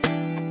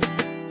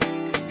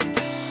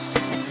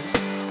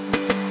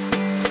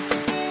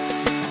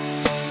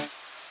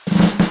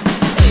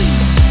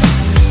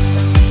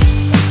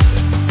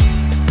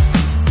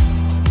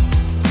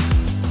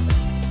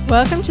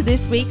Welcome to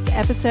this week's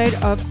episode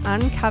of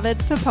Uncovered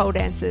for Pole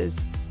Dancers,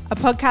 a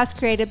podcast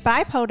created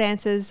by pole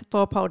dancers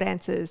for pole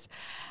dancers.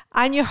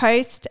 I'm your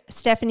host,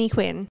 Stephanie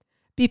Quinn.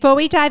 Before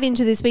we dive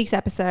into this week's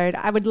episode,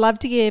 I would love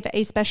to give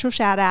a special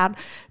shout out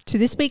to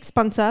this week's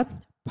sponsor,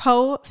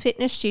 Pole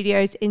Fitness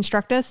Studio's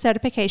instructor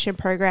certification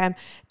program,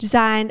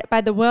 designed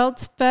by the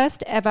world's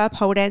first ever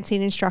pole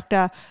dancing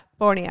instructor,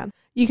 Bornia.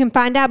 You can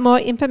find out more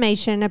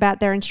information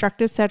about their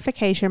instructor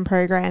certification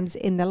programs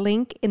in the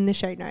link in the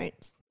show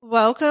notes.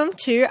 Welcome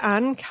to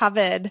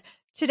Uncovered.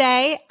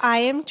 Today, I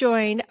am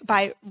joined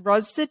by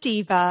Roz the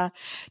Diva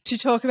to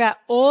talk about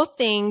all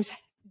things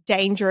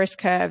dangerous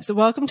curves.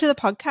 Welcome to the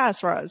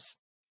podcast, Roz.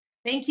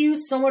 Thank you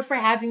so much for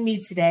having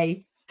me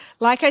today.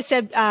 Like I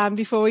said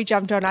before we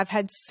jumped on, I've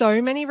had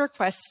so many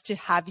requests to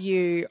have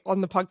you on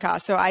the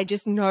podcast. So I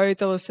just know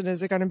the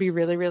listeners are going to be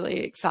really,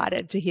 really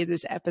excited to hear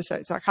this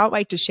episode. So I can't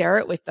wait to share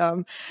it with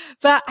them.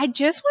 But I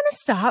just want to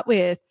start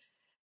with,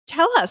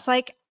 tell us,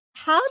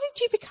 how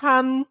did you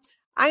become,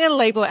 I'm going to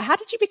label it, how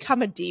did you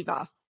become a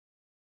diva?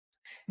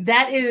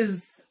 That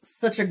is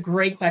such a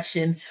great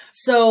question.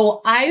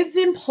 So I've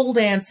been pole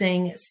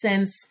dancing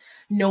since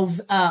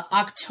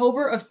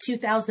October of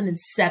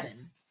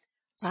 2007.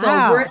 So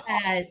Wow. we're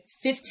at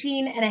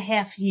 15 and a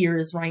half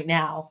years right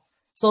now.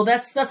 So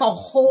that's a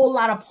whole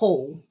lot of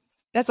pole.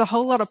 That's a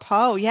whole lot of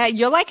pole. Yeah,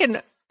 you're like an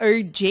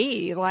OG,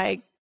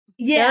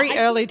 very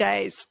early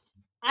days.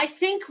 I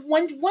think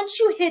once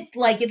you hit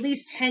at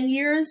least 10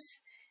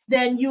 years,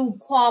 then you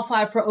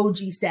qualify for OG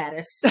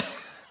status.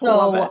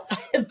 So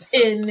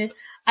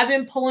I've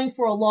been pulling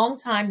for a long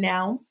time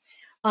now.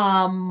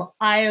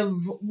 I have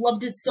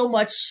loved it so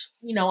much.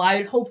 I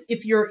would hope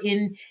if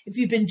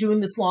you've been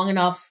doing this long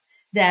enough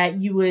that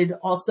you would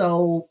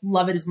also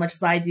love it as much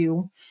as I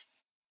do,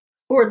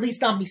 or at least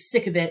not be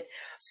sick of it.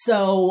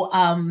 So,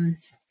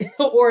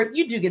 or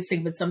you do get sick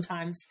of it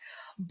sometimes,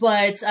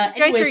 but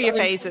Go through your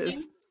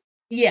phases.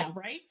 Yeah.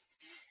 Right.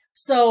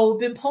 So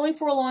been pulling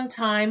for a long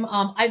time.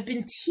 I've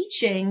been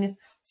teaching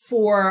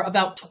for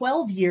about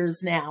 12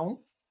 years now.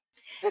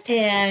 Okay.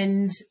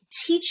 And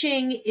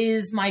teaching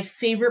is my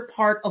favorite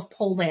part of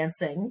pole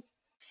dancing.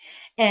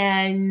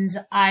 And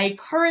I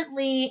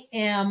currently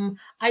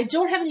I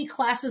don't have any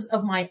classes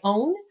of my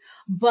own,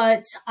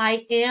 but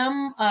I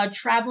am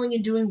traveling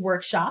and doing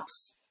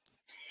workshops.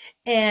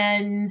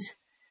 And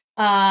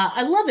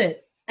I love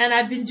it. And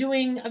I've been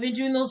doing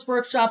those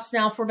workshops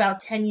now for about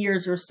 10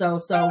 years or so.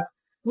 So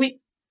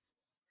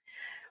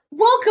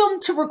welcome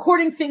to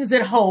recording things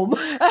at home.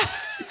 I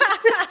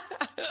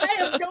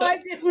have no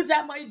idea who's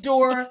at my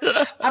door.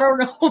 I don't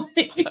know.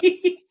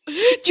 Maybe.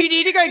 Do you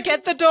need to go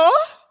get the door?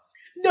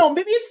 No,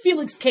 maybe it's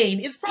Felix Kane.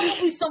 It's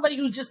probably somebody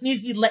who just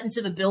needs to be let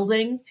into the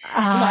building in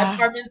my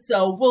apartment.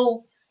 So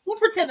we'll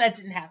pretend that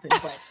didn't happen.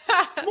 But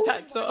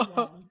that's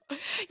all.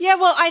 Yeah,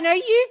 well, I know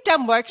you've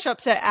done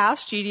workshops at our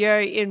studio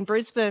in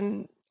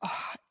Brisbane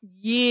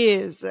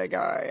years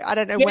ago. I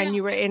don't know when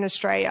you were in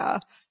Australia.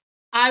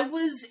 I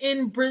was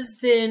in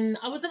Brisbane.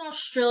 I was in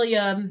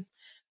Australia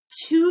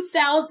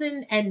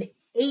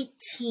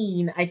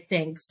 2018, I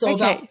think. So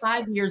about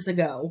 5 years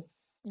ago.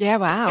 Yeah,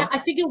 wow. Yeah, I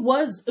think it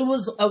was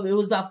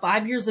about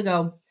 5 years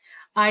ago.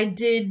 I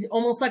did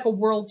almost like a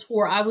world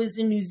tour. I was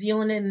in New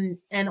Zealand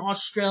and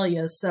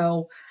Australia.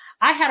 So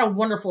I had a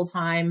wonderful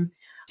time.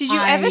 Did you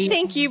ever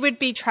think you would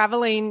be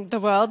traveling the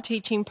world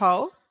teaching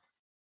pole?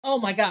 Oh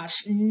my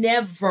gosh,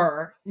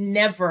 never.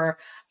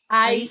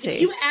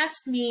 If you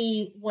asked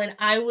me when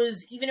I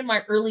was even in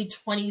my early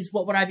 20s,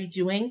 what would I be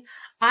doing?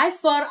 I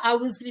thought I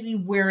was going to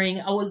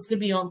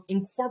be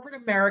in corporate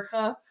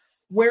America,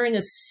 wearing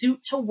a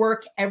suit to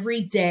work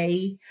every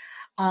day.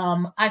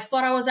 I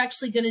thought I was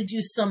actually going to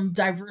do some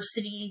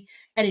diversity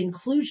and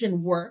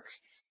inclusion work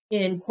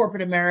in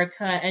corporate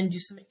America and do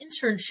some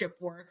internship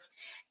work.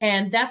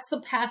 And that's the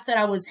path that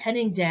I was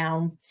heading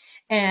down.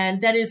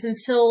 And that is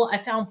until I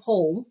found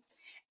pole.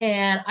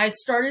 And I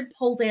started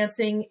pole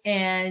dancing,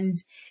 and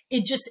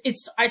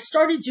I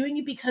started doing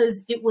it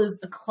because it was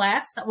a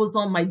class that was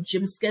on my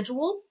gym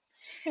schedule.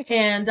 Okay.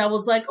 And I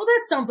was like, oh,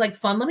 that sounds like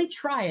fun. Let me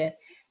try it.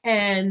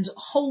 And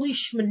holy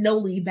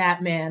schmanoli,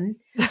 Batman.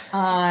 It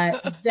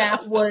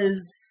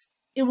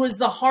was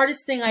the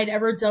hardest thing I'd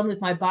ever done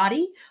with my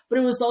body, but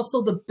it was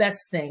also the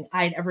best thing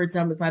I'd ever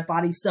done with my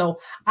body. So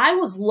I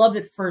was love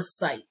at first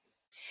sight.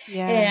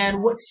 Yeah.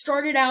 And what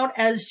started out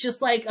as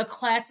just like a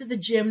class at the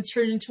gym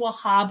turned into a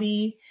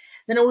hobby.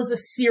 Then it was a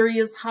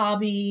serious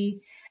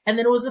hobby. And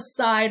then it was a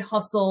side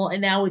hustle.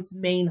 And now it's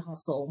main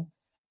hustle.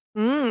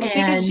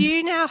 Because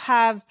you now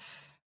have,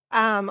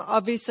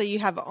 obviously you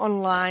have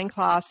online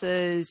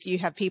classes. You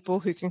have people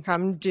who can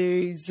come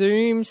do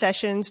Zoom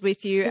sessions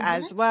with you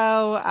as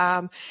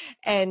well.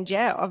 And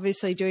yeah,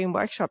 obviously doing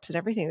workshops and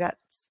everything.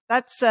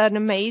 That's an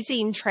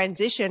amazing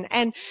transition.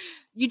 And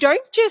you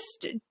don't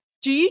just...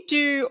 Do you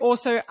do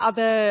also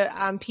other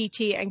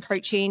PT and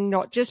coaching,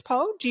 not just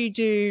pole? Do you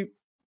do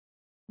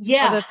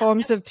other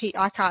forms of PT?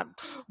 I can't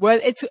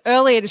word. It's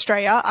early in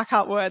Australia. I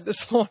can't word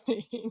this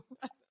morning.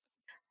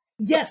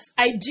 Yes,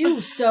 I do.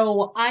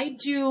 So I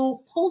do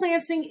pole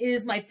dancing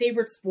is my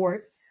favorite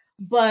sport.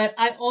 but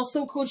I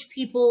also coach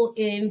people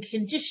in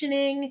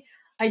conditioning.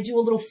 I do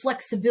a little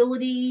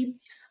flexibility.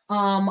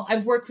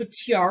 I've worked with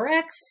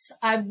TRX.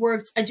 I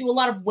do a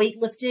lot of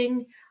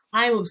weightlifting.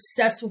 I'm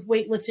obsessed with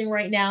weightlifting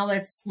right now.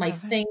 That's my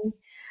thing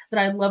that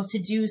I love to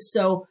do.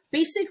 So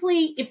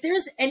basically, if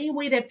there's any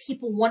way that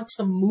people want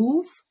to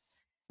move,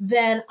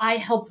 then I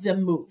help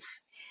them move.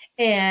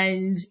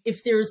 And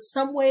if there's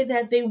some way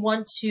that they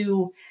want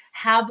to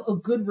have a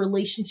good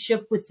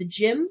relationship with the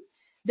gym,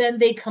 then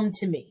they come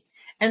to me.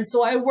 And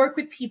so I work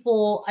with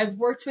people. I've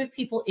worked with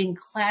people in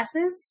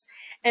classes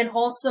and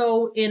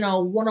also in a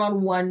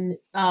one-on-one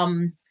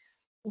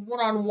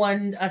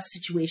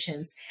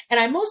situations. And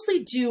I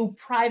mostly do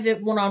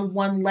private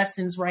one-on-one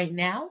lessons right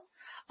now.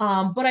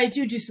 But I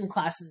do some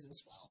classes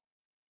as well.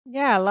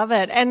 Yeah, I love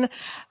it. And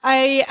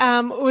I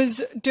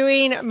was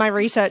doing my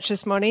research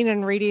this morning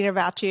and reading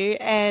about you,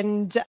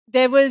 and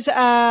there was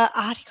an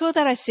article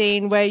that I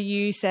seen where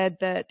you said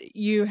that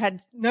you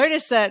had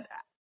noticed that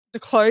the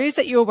clothes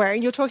that you were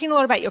wearing, you're talking a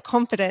lot about your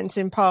confidence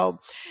in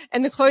pole,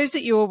 and the clothes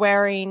that you were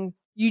wearing,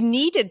 you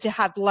needed to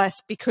have less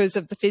because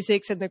of the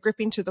physics and the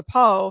gripping to the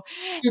pole.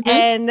 Mm-hmm.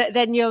 And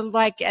then you're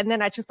like, and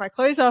then I took my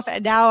clothes off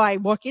and now I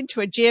walk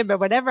into a gym, and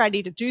whenever I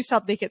need to do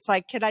something, it's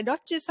like, can I not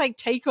just like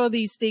take all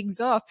these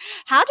things off?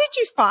 How did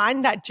you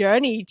find that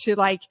journey to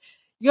like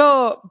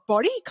your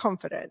body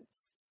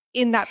confidence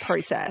in that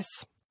process?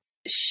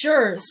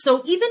 Sure.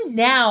 So even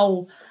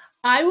now,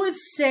 I would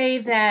say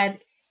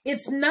that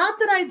it's not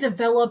that I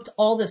developed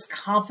all this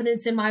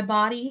confidence in my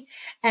body,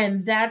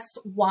 and that's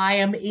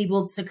why I'm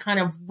able to kind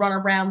of run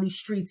around these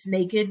streets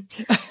naked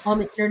on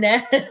the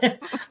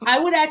internet. I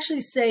would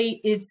actually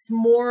say it's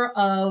more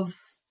of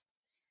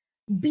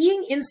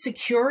being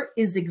insecure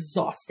is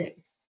exhausting.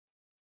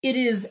 It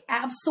is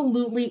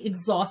absolutely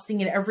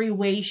exhausting in every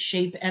way,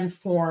 shape, and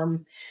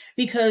form,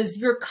 because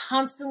you're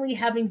constantly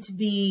having to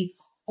be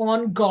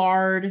on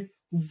guard,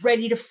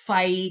 ready to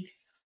fight,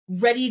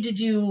 ready to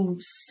do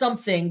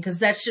something, because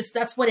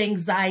that's what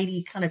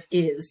anxiety kind of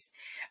is.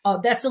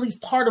 That's at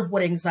least part of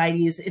what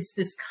anxiety is. It's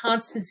this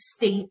constant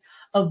state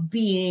of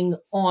being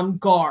on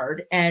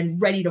guard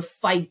and ready to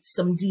fight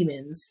some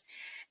demons.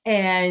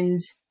 And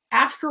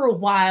after a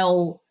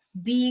while,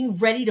 being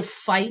ready to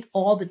fight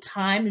all the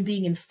time and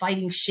being in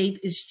fighting shape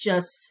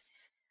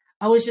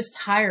I was just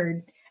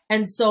tired.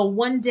 And so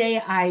one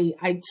day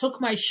I took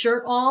my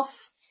shirt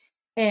off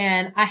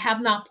and I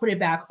have not put it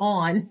back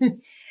on.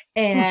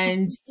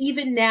 And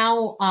even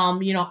now,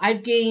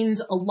 I've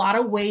gained a lot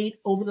of weight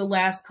over the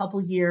last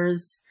couple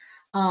years.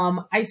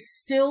 I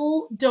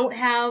still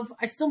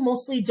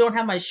mostly don't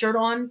have my shirt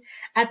on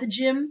at the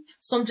gym.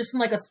 So I'm just in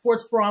like a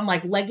sports bra and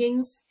like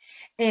leggings.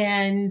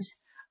 And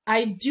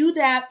I do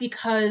that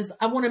because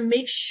I want to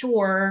make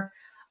sure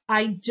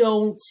I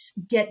don't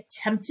get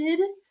tempted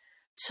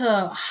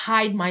to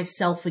hide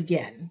myself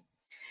again.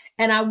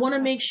 And I want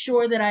to make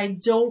sure that I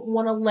don't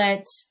want to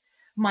let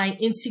my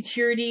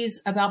insecurities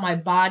about my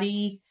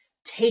body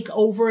take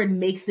over and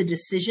make the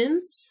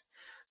decisions.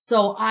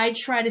 So I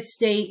try to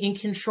stay in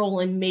control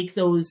and make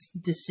those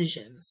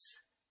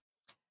decisions.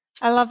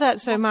 I love that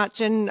so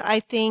much. And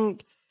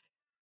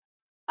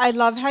I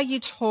love how you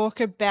talk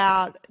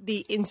about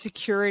the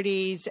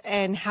insecurities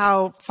and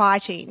how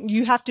fighting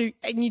you have to,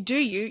 and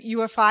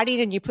you are fighting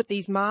and you put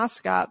these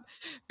masks up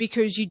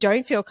because you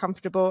don't feel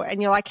comfortable.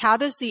 And you're like, how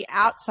does the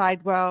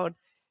outside world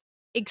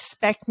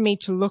expect me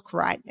to look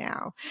right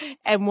now?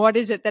 And what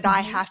is it that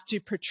I have to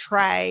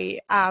portray?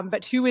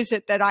 But who is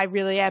it that I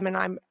really am?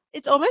 And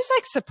it's almost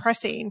like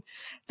suppressing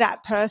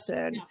that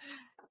person. Yeah.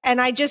 And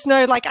I just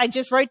know, like, I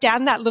just wrote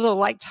down that little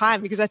like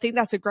time because I think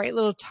that's a great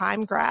little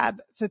time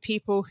grab for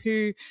people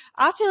who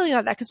are feeling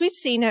like that. Because we've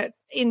seen it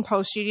in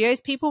pole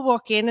studios. People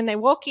walk in in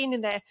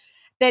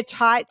their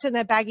tights and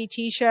their baggy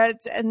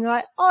t-shirts and they're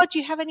like, oh, do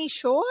you have any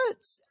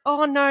shorts?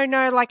 Oh, no,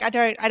 like I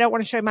don't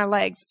want to show my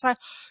legs. So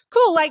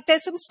cool. Like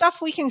there's some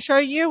stuff we can show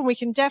you and we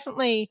can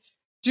definitely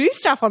do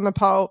stuff on the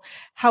pole.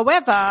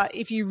 However,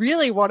 if you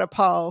really want a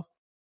pole,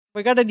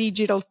 we're going to need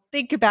you to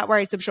think about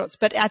wearing some shorts,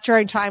 but at your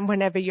own time,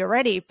 whenever you're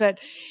ready. But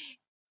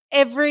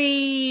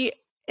everybody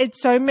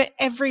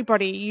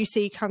you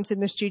see comes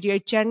in the studio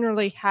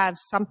generally have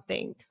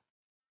something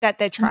that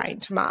they're trying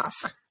to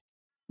mask.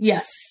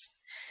 Yes,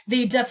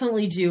 they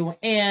definitely do.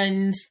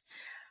 And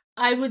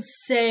I would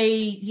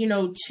say,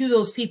 to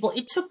those people,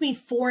 it took me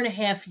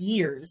 4.5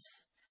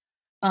 years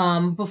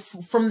from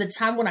the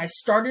time when I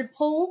started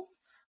pole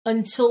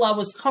until I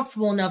was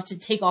comfortable enough to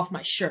take off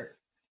my shirt.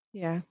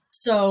 Yeah.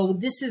 So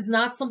this is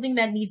not something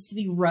that needs to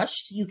be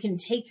rushed. You can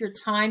take your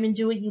time and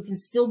do it. You can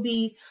still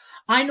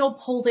I know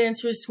pole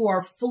dancers who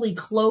are fully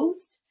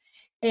clothed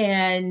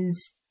and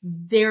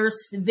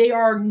they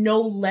are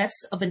no less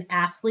of an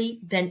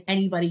athlete than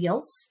anybody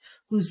else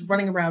who's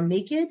running around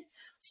naked.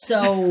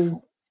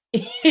 So,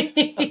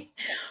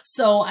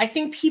 so I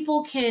think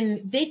people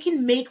can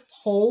make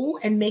pole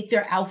and make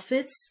their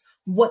outfits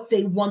what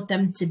they want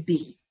them to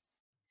be.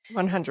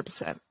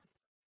 100%.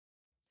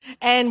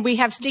 And we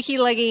have sticky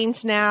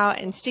leggings now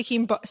and sticky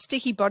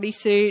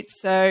bodysuits.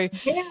 So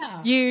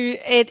Yeah.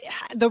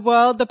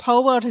 the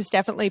pole world has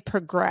definitely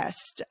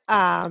progressed.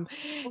 Oh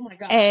my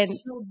gosh, and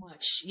so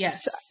much.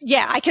 Yes. So,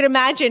 yeah, I can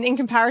imagine in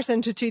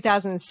comparison to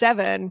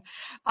 2007,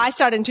 I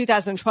started in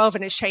 2012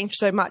 and it's changed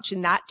so much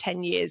in that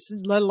 10 years,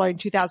 let alone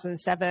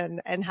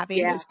 2007 and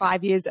having those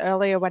 5 years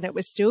earlier when it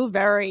was still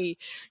very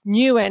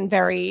new and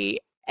very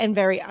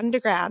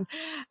underground.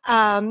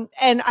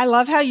 And I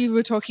love how you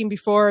were talking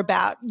before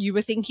about you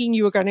were thinking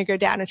you were going to go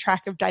down a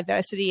track of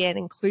diversity and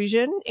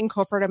inclusion in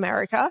corporate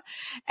America.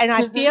 And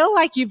I feel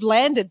like you've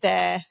landed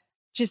there,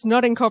 just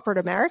not in corporate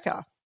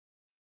America.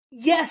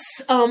 Yes.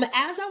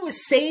 As I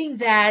was saying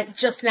that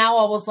just now,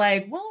 I was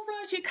like, well,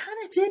 Raj, you kind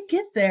of did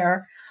get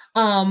there.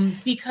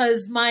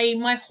 Because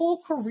my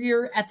whole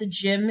career at the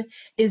gym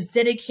is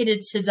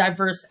dedicated to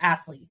diverse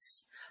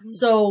athletes.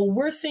 So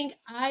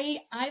I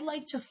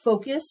like to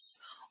focus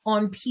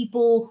on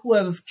people who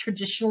have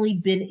traditionally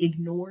been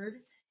ignored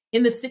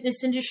in the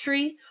fitness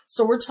industry.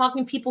 So we're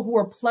talking people who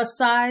are plus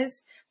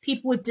size,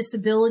 people with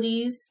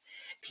disabilities,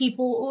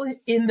 people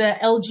in the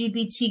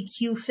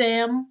LGBTQ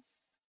fam,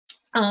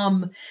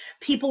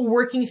 people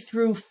working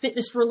through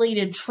fitness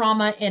related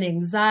trauma and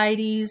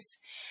anxieties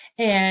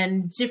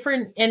and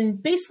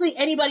basically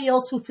anybody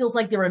else who feels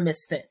like they're a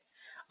misfit.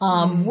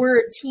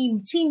 We're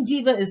Team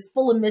Diva is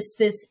full of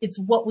misfits. It's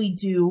what we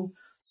do.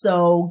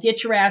 So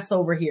get your ass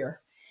over here.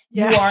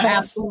 Yes. You are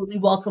absolutely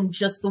welcome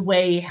just the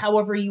way,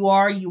 however you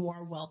are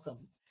welcome.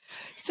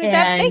 So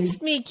that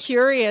makes me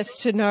curious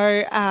to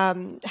know,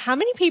 how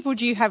many people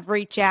do you have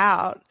reach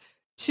out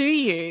to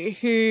you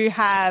who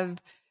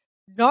have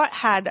not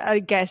had, I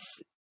guess,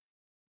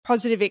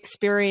 positive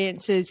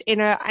experiences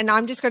and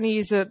I'm just going to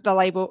use the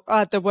label,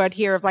 the word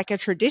here of like a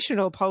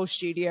traditional pole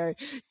studio.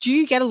 Do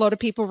you get a lot of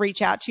people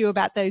reach out to you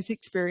about those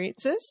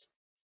experiences?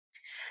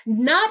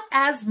 Not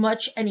as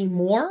much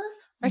anymore,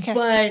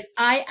 but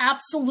I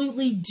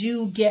absolutely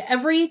do get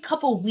every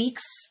couple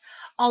weeks.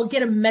 I'll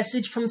get a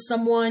message from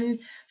someone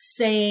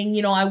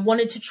saying, I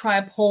wanted to try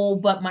a pole,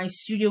 but my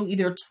studio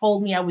either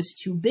told me I was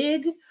too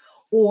big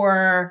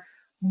or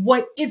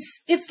what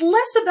it's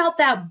less about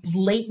that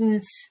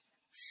blatant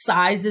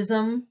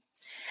sizeism.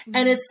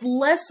 And it's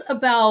less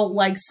about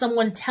like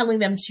someone telling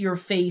them to your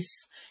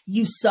face,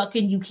 you suck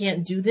and you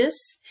can't do this.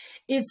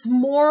 It's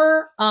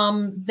more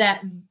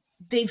that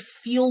they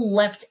feel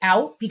left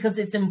out because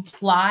it's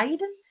implied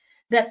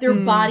that their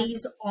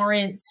bodies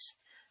aren't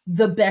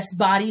the best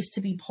bodies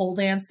to be pole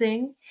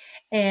dancing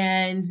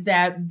and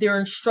that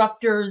their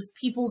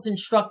people's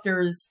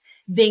instructors,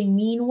 they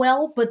mean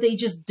well, but they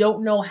just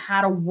don't know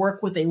how to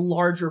work with a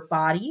larger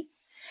body.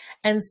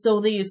 And so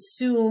they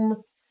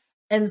assume,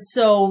 and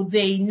so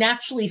they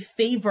naturally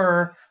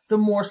favor the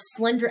more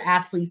slender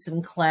athletes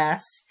in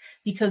class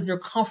because they're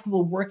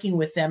comfortable working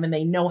with them and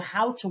they know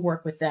how to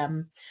work with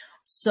them.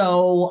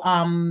 So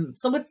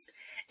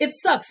it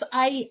sucks.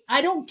 I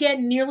don't get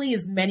nearly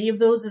as many of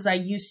those as I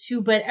used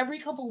to, but every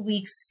couple of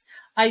weeks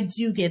I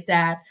do get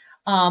that.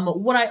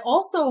 What I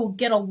also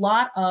get a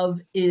lot of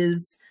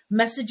is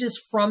messages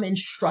from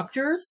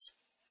instructors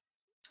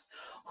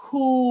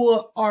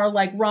who are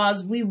like,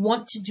 Roz, we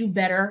want to do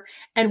better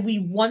and we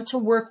want to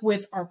work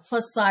with our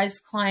plus size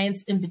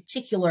clients in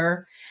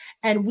particular.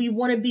 And we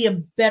want to be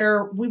a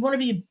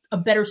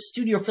better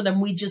studio for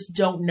them. We just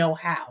don't know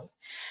how.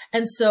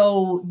 And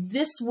so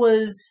this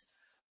was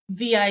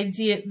the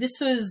idea. This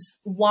was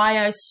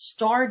why I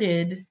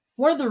started,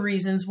 one of the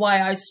reasons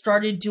why I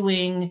started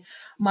doing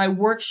my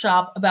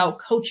workshop about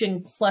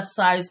coaching plus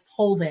size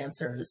pole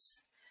dancers.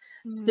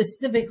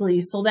 Specifically,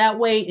 so that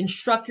way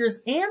instructors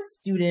and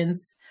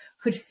students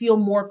could feel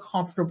more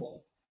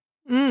comfortable.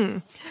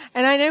 And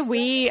I know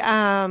we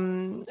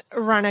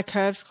run a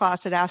curves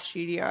class at our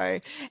studio,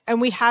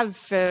 and we have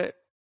for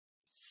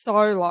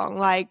so long,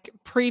 like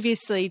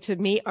previously to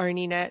me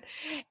owning it.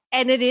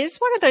 And it is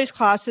one of those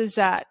classes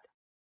that,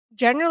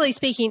 generally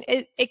speaking,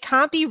 it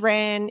can't be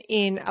ran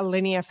in a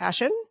linear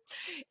fashion.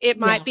 It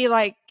might be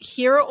like,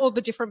 here are all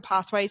the different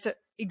pathways that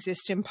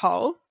exist in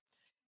pole.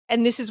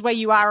 And this is where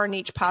you are on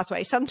each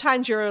pathway.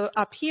 Sometimes you're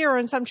up here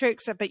on some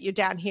tricks, but you're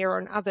down here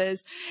on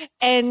others.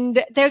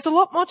 And there's a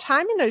lot more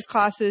time in those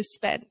classes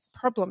spent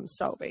problem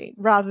solving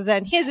rather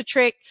than here's a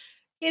trick,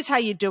 here's how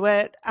you do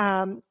it,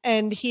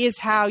 and here's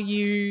how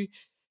you,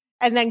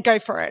 and then go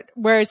for it.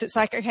 Whereas it's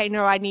like, okay,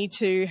 no, I need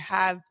to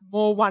have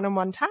more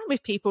one-on-one time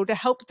with people to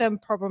help them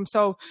problem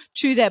solve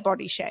to their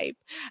body shape,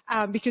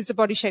 because the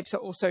body shapes are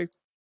also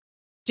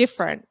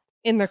different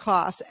in the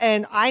class.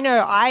 And I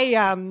know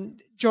I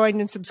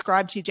joined and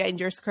subscribed to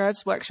Dangerous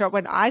Curves workshop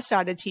when I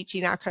started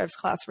teaching our curves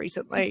class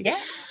recently.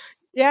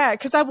 Yeah,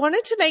 because I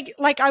wanted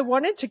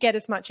to get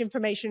as much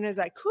information as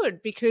I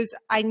could because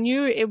I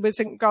knew it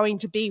wasn't going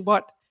to be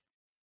what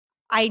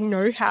I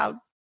know how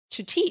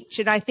to teach.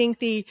 And I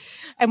think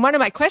and one of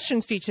my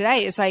questions for you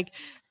today is like,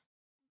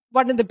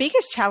 one of the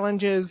biggest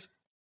challenges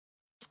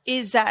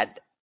is that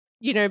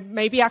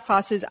maybe our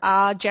classes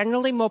are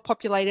generally more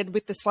populated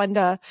with the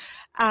slender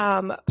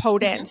pole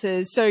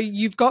dancers. So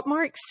you've got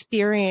more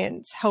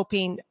experience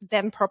helping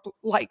them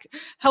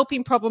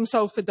helping problem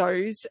solve for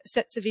those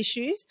sets of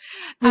issues.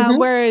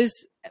 Whereas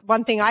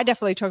one thing I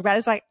definitely talk about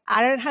is like,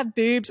 I don't have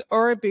boobs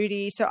or a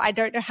booty, so I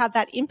don't know how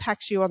that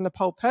impacts you on the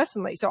pole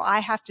personally. So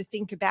I have to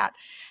think about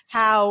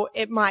how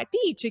it might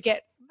be to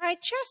get my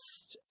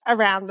chest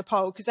around the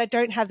pole because I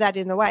don't have that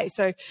in the way.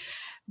 So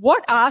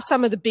what are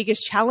some of the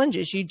biggest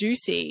challenges you do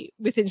see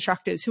with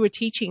instructors who are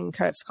teaching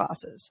curves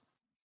classes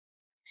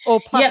or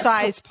plus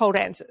size pole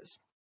dancers?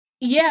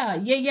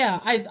 Yeah.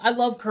 I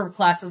love curve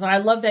classes, and I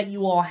love that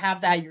you all have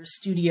that at your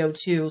studio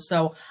too.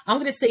 So I'm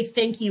going to say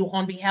thank you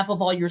on behalf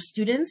of all your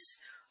students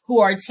who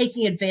are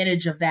taking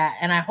advantage of that.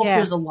 And I hope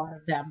there's a lot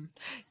of them.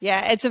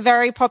 Yeah, it's a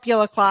very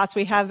popular class.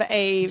 We've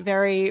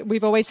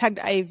always had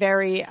a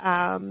very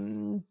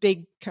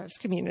big curves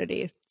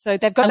community. So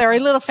they've got their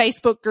own little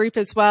Facebook group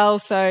as well.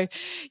 So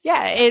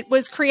yeah, it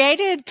was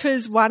created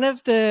because one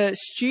of the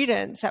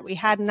students that we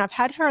had, and I've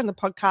had her on the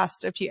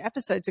podcast a few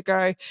episodes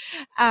ago,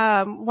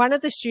 one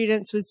of the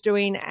students was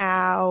doing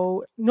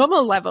our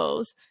normal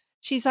levels.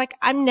 She's like,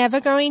 I'm never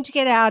going to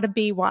get out of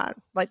B1.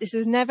 Like, this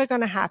is never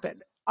going to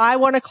happen. I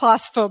want a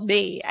class for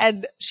me.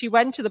 And she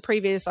went to the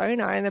previous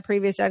owner, and the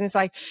previous owner's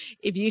like,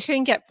 if you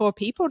can get 4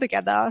 people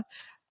together,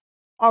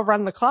 I'll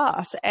run the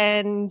class.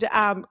 And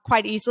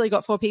quite easily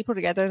got 4 people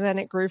together, and then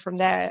it grew from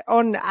there.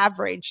 On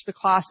average, the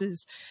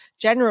classes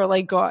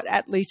generally got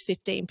at least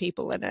 15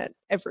 people in it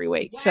every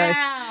week. Wow.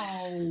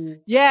 So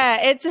yeah,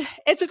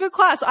 it's a good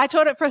class. I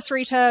taught it for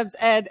 3 terms,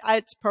 and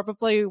I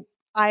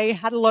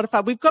had a lot of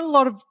fun. We've got a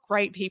lot of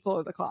great people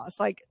in the class.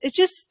 Like, it's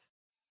just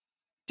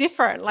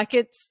different. Like,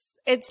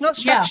 it's not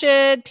structured.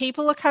 Yeah.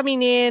 People are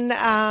coming in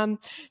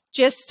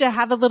just to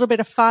have a little bit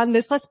of fun.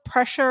 There's less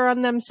pressure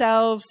on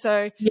themselves.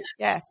 So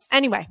yeah.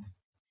 Anyway.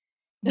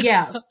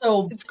 Yeah.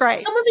 So it's great.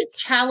 Some of the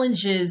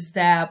challenges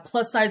that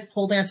plus size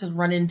pole dancers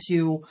run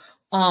into,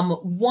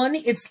 one,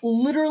 it's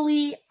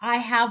literally, I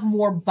have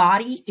more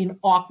body in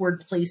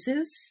awkward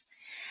places.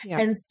 Yeah.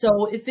 And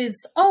so if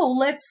it's,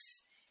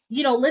 let's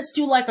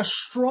do like a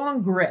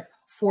strong grip,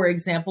 for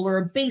example, or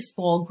a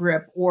baseball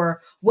grip,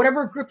 or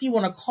whatever grip you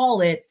want to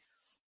call it.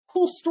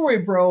 Cool story,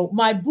 bro.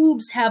 My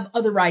boobs have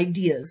other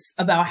ideas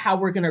about how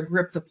we're going to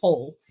grip the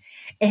pole.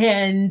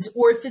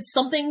 Or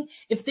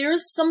if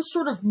there's some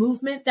sort of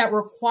movement that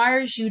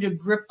requires you to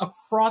grip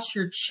across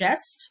your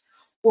chest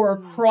or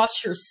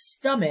across your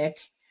stomach,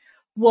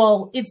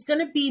 well, it's going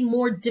to be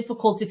more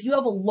difficult if you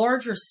have a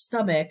larger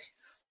stomach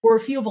or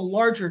if you have a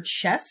larger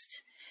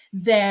chest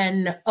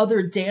than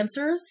other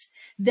dancers,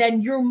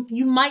 then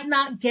you might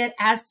not get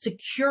as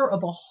secure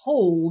of a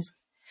hold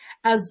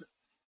as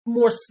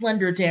more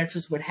slender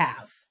dancers would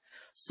have.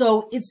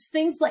 So it's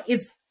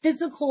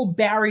physical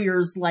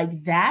barriers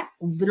like that,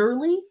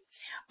 literally.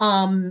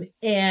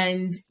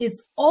 And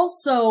it's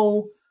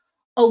also,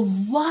 a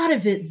lot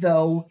of it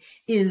though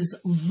is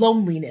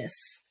loneliness.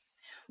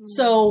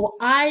 So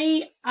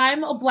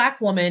I'm a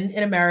Black woman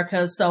in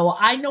America, so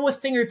I know a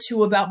thing or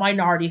two about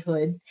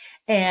minorityhood,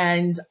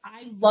 and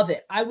I love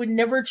it. I would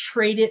never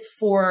trade it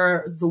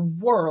for the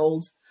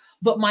world,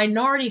 but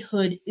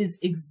minorityhood is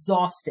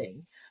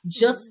exhausting.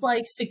 Just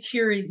like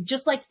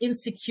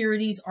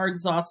insecurities are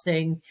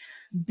exhausting,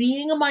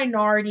 being a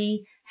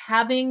minority,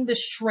 having the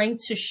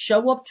strength to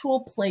show up to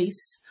a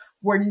place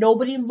where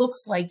nobody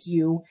looks like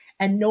you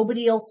and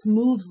nobody else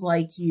moves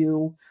like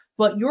you,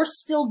 but you're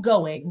still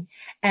going,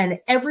 and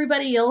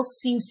everybody else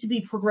seems to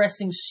be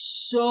progressing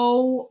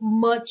so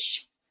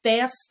much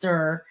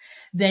faster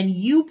than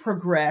you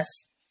progress.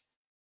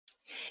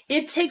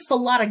 It takes a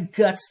lot of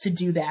guts to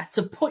do that,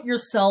 to put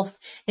yourself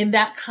in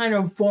that kind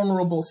of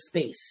vulnerable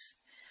space.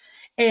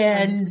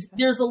 And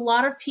there's a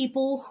lot of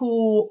people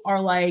who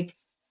are like,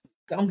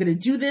 I'm going to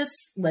do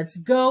this, let's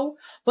go.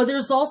 But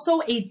there's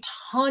also a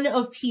ton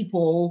of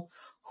people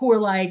who are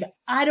like,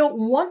 I don't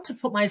want to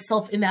put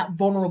myself in that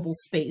vulnerable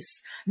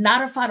space.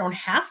 Not if I don't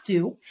have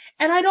to.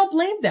 And I don't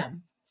blame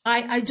them.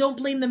 I don't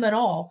blame them at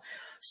all.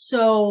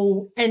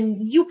 So, and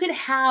you could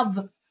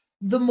have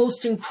the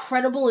most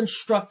incredible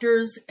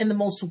instructors and the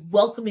most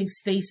welcoming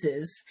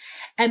spaces,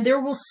 and there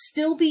will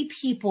still be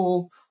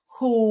people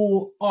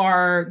who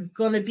are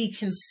going to be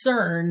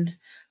concerned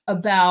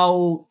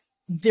about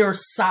their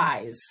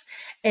size.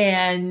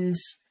 And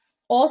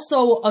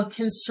also a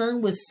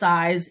concern with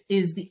size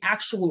is the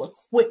actual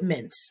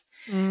equipment.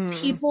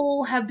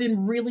 People have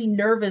been really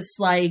nervous,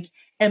 like,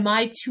 am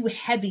I too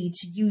heavy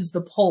to use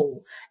the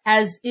pole?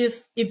 As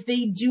if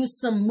they do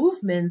some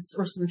movements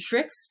or some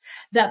tricks,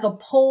 that the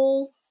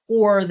pole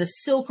or the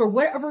silk or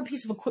whatever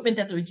piece of equipment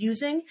that they're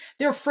using,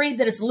 they're afraid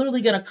that it's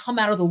literally going to come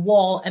out of the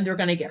wall and they're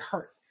going to get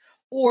hurt,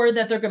 or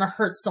that they're going to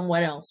hurt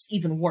someone else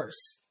even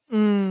worse.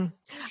 I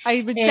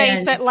would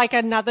say that, like,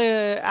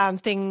 another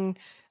thing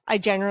I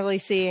generally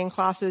see in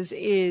classes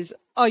is,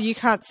 oh, you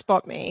can't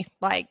spot me.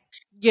 Like,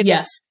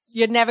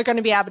 you're never going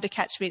to be able to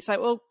catch me. It's like,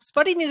 well,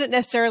 spotting isn't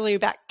necessarily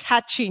about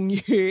catching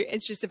you.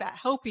 It's just about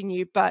helping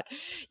you. But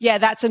yeah,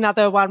 that's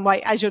another one.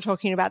 Like, as you're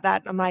talking about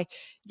that, I'm like,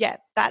 yeah,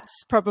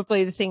 that's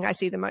probably the thing I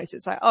see the most.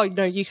 It's like, oh,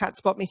 no, you can't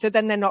spot me. So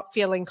then they're not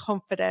feeling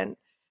confident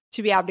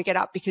to be able to get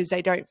up because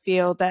they don't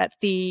feel that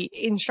the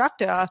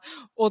instructor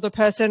or the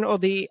person or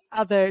the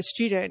other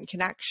student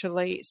can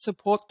actually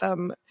support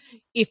them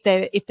if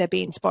they're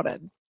being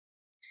spotted.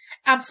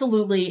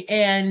 Absolutely.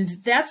 And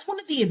that's one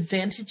of the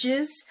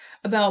advantages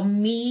about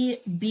me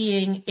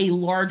being a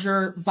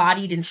larger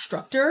bodied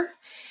instructor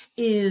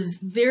is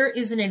there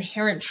is an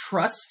inherent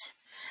trust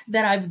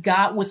that I've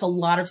got with a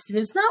lot of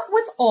students, not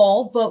with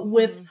all, but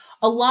with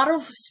a lot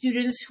of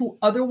students who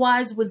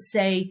otherwise would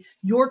say,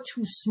 you're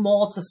too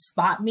small to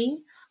spot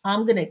me.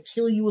 I'm going to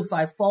kill you if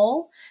I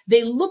fall.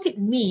 They look at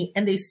me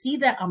and they see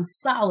that I'm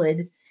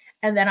solid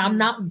and that I'm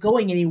not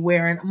going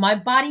anywhere and my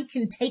body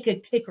can take a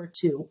kick or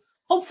two.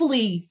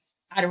 Hopefully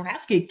I don't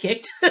have to get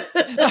kicked.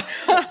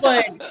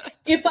 But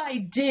if I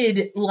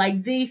did,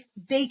 like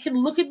they can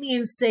look at me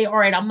and say, all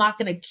right, I'm not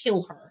going to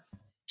kill her.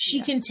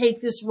 She can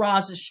take this raw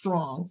as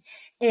strong.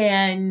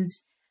 And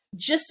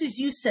just as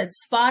you said,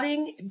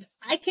 spotting,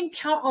 I can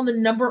count on the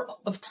number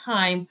of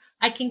time.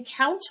 I can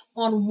count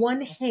on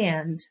one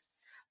hand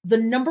the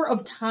number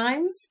of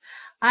times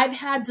I've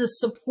had to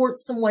support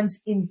someone's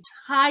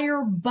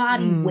entire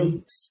body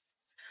weight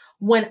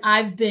when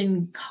I've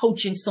been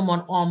coaching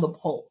someone on the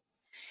pole.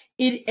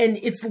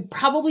 It's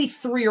probably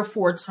 3 or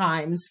 4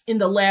 times in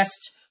the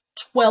last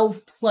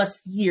 12 plus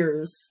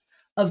years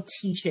of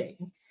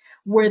teaching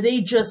where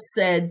they just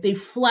said they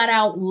flat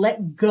out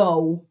let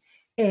go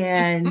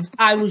and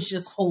I was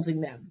just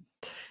holding them.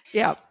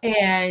 Yeah.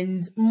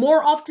 And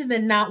more often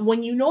than not,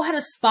 when you know how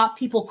to spot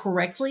people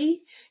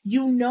correctly,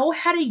 you know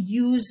how to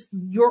use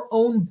your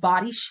own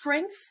body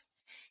strength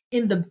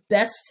in the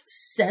best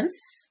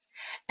sense.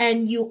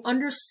 And you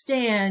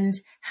understand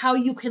how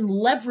you can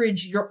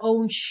leverage your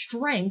own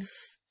strength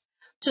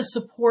to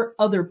support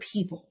other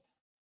people.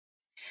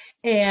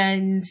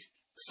 And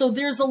so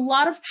there's a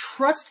lot of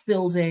trust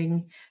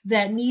building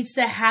that needs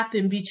to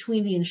happen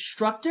between the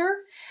instructor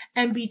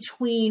and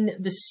between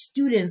the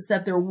students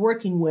that they're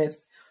working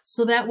with.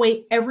 So that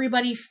way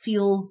everybody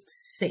feels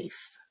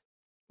safe.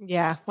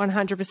 Yeah,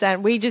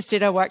 100%. We just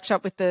did a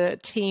workshop with the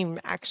team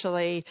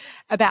actually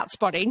about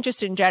spotting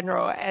just in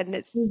general. And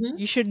it's,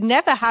 you should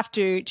never have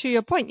to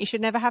your point, you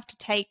should never have to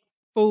take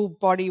full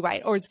body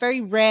weight, or it's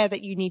very rare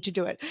that you need to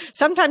do it.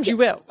 Sometimes you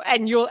will,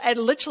 and you'll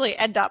literally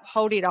end up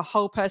holding a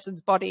whole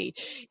person's body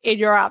in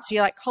your arms.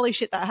 You're like, holy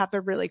shit, that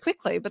happened really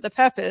quickly. But the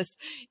purpose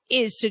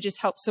is to just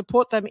help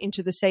support them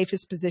into the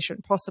safest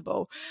position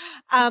possible.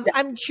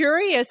 I'm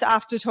curious,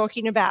 after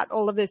talking about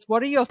all of this,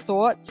 what are your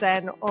thoughts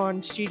then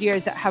on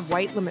studios that have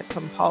weight limits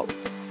on poles?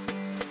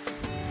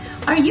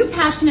 Are you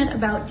passionate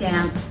about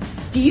dance?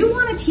 Do you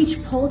want to teach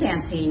pole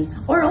dancing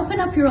or open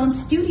up your own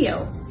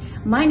studio?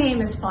 My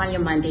name is Fania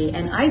Mundy,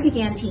 and I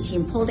began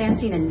teaching pole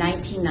dancing in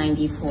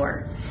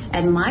 1994.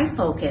 And my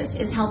focus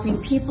is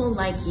helping people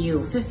like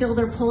you fulfill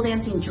their pole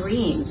dancing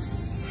dreams.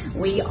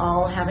 We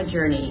all have a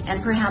journey,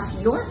 and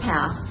perhaps your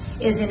path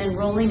is in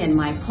enrolling in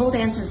my pole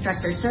dance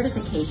instructor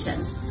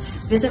certification.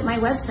 Visit my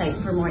website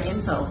for more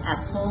info at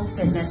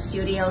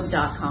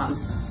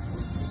polefitnessstudio.com.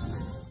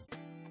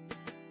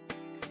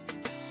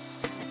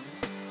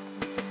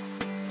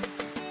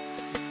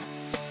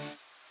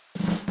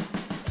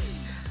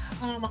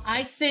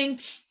 I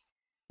think,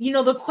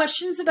 the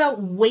questions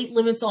about weight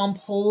limits on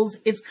poles,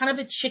 it's kind of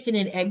a chicken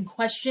and egg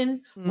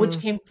question, which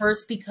came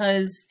first,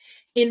 because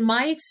in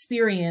my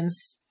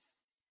experience,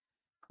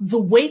 the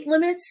weight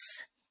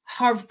limits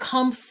have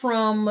come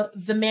from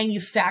the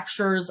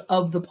manufacturers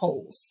of the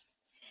poles.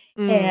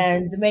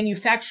 And the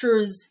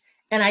manufacturers,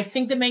 and I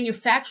think the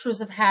manufacturers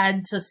have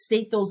had to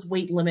state those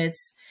weight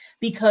limits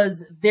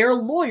because their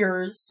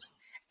lawyers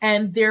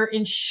and their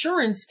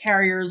insurance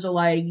carriers are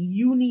like,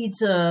 you need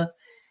to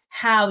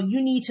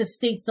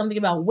state something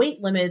about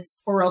weight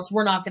limits or else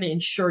we're not going to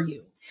insure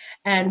you.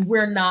 And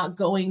we're not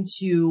going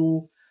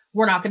to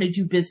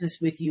do business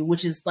with you,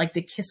 which is like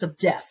the kiss of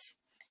death.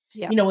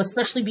 Yeah.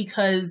 Especially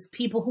because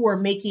people who are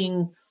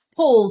making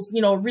poles,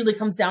 it really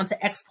comes down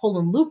to X-Pole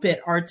and Loop It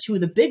are two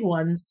of the big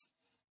ones.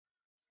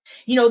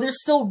 They're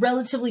still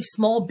relatively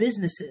small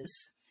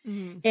businesses.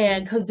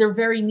 And because they're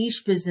very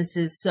niche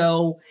businesses,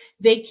 so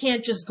they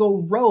can't just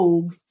go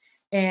rogue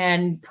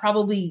and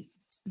probably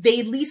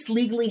they at least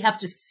legally have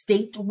to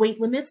state weight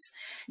limits.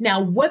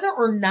 Now, whether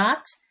or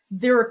not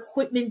their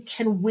equipment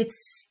can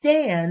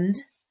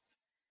withstand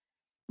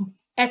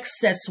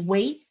excess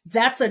weight,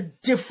 that's a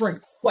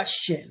different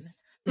question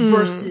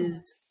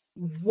versus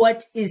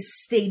what is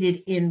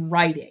stated in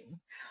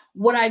writing.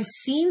 What I've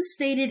seen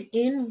stated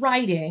in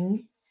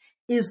writing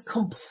is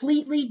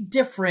completely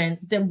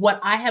different than what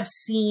I have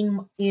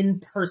seen in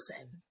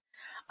person.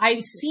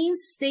 I've seen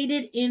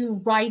stated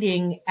in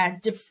writing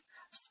at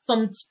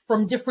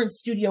from different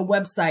studio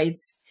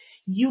websites,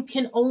 you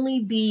can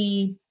only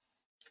be,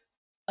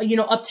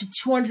 up to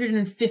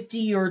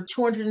 250 or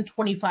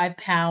 225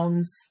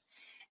 pounds.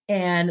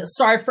 And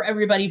sorry for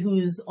everybody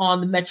who's on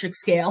the metric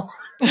scale.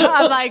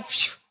 I'm like,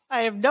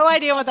 I have no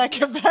idea what that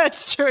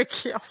converts to a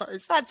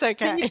kilos. That's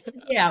okay.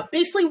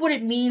 Basically what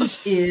it means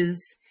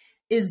is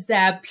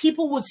that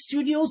people with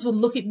studios would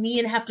look at me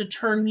and have to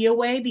turn me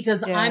away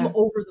because I'm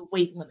over the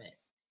weight limit.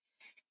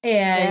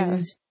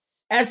 And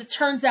as it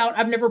turns out,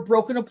 I've never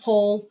broken a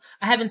pole.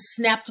 I haven't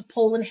snapped a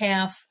pole in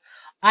half.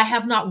 I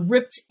have not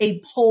ripped a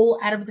pole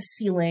out of the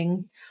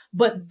ceiling,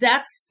 but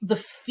that's the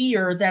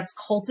fear that's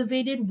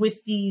cultivated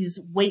with these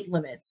weight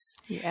limits.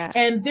 Yeah.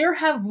 And there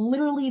have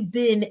literally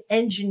been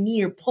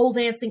pole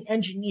dancing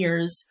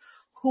engineers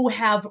who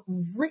have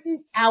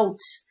written out,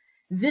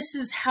 this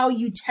is how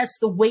you test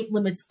the weight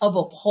limits of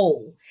a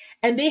pole.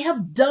 And they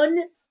have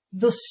done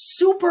the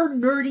super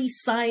nerdy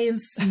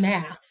science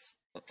math.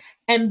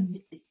 And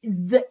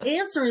the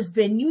answer has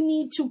been, you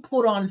need to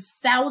put on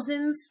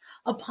thousands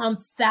upon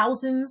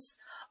thousands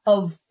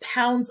of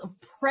pounds of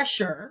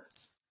pressure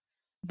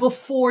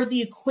before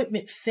the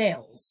equipment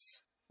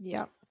fails.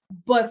 Yeah.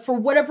 But for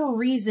whatever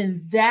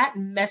reason, that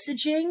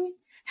messaging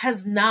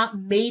has not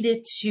made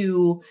it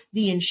to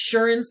the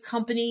insurance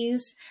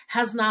companies,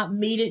 has not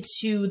made it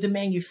to the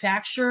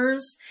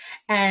manufacturers,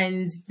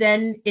 and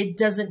then it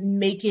doesn't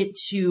make it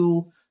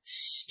to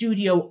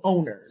studio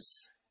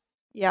owners.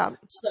 Yeah.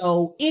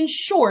 So in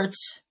short,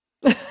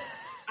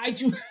 I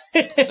do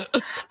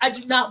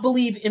not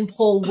believe in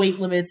pole weight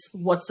limits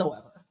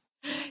whatsoever.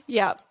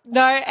 Yeah,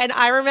 no, and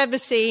I remember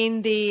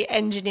seeing the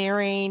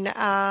engineering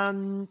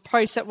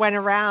post that went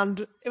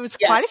around. It was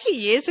quite a few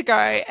years ago,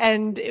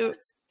 and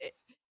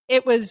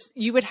it was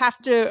you would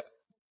have to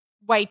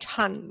weigh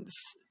tons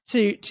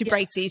to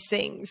break these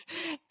things,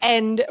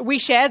 and we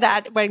share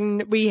that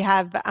when we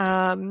have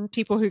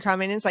people who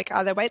come in and it's like,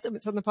 are there weight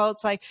limits on the pole?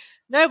 It's like,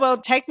 no, well,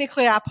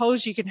 technically our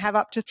poles you can have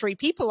up to 3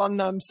 people on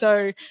them.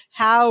 So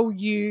how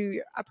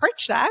you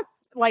approach that,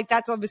 like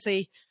that's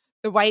obviously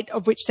the weight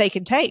of which they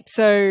can take.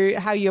 So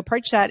how you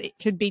approach that, it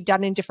can be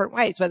done in different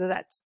ways, whether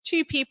that's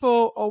 2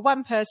 people or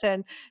 1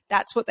 person,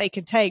 that's what they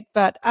can take.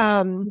 But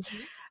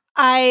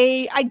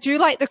I do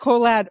like the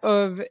call out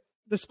of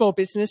the small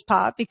business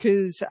part,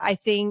 because I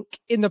think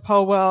in the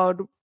pole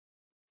world,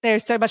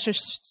 there's so much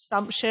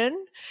assumption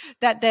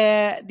that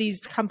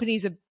these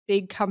companies are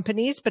big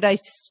companies,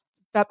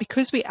 but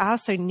because we are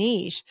so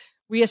niche,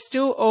 we are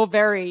still all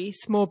very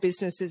small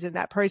businesses in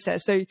that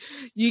process. So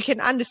you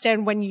can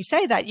understand when you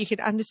say that, you can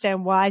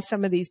understand why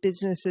some of these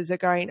businesses are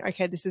going,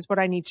 okay, this is what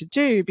I need to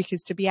do,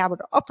 because to be able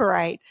to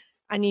operate,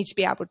 I need to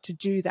be able to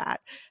do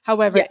that.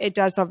 However, it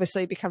does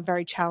obviously become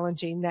very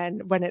challenging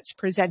then when it's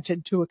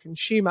presented to a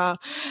consumer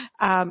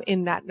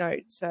in that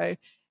note. So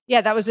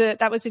yeah, that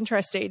was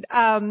interesting.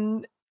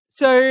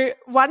 So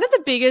one of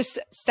the biggest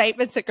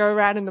statements that go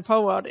around in the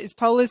pole world is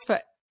pole is for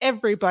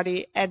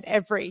everybody and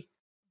every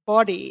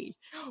body.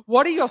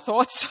 What are your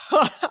thoughts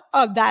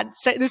on that?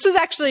 This was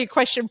actually a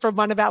question from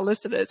one of our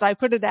listeners. I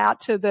put it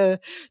out to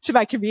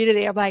my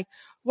community. I'm like,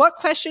 what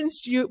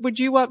questions would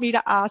you want me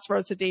to ask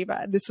Rosa Diva?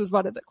 And this was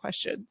one of the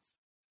questions.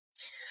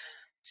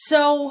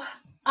 So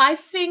I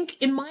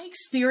think in my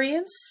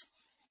experience,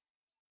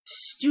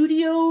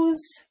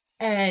 studios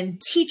and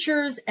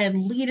teachers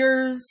and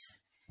leaders,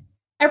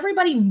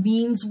 everybody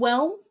means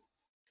well,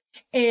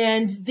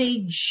 and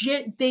they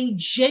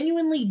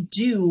genuinely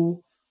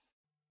do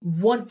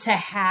want to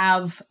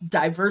have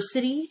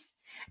diversity,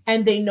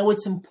 and they know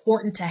it's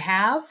important to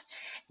have.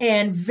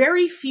 And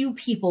very few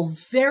people,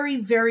 very,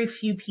 very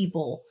few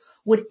people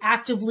would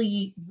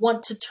actively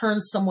want to turn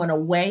someone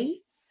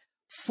away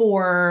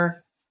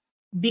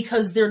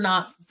because they're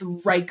not the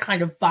right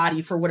kind of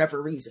body for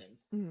whatever reason.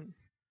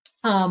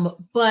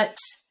 But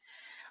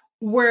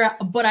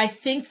I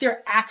think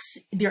their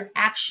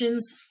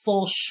actions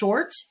fall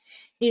short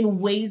in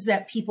ways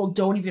that people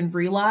don't even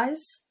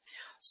realize.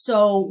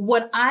 So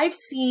what I've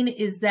seen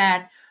is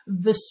that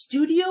the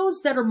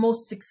studios that are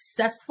most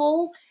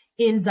successful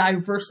in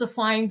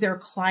diversifying their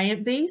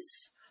client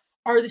base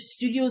are the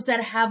studios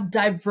that have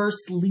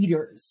diverse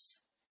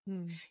leaders.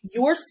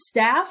 Your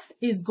staff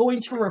is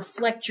going to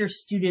reflect your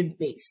student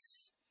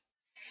base.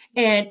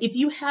 And if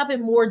you have a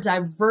more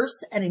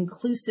diverse and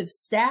inclusive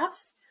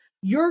staff,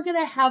 you're going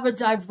to have a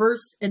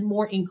diverse and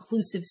more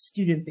inclusive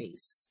student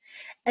base.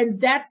 And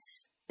that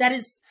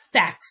is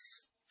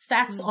facts.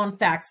 Facts on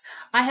facts.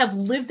 I have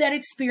lived that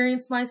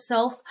experience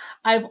myself.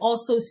 I've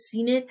also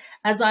seen it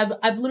as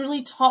I've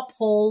literally taught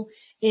pole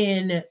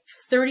in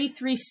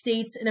 33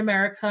 states in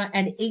America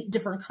and 8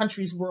 different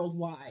countries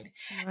worldwide.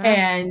 Wow.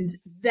 And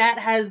that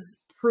has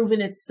proven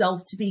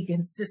itself to be a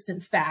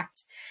consistent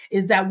fact,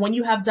 is that when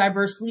you have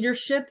diverse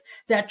leadership,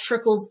 that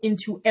trickles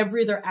into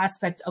every other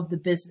aspect of the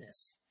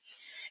business.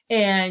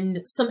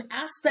 And some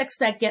aspects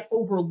that get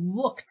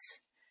overlooked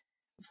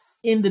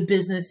in the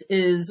business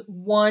is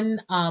one,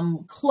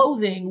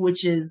 clothing,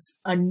 which is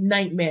a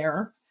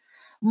nightmare.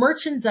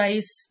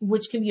 Merchandise,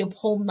 which can be a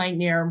pole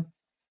nightmare.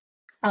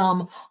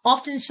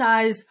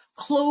 Oftentimes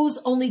clothes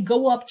only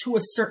go up to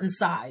a certain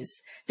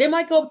size. They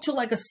might go up to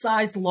like a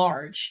size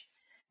large.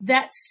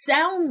 That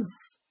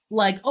sounds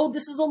like, oh,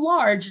 this is a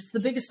large. It's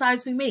the biggest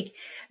size we make.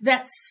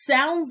 That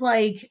sounds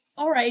like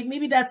all right,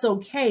 maybe that's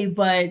okay,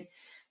 but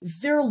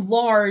their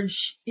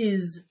large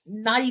is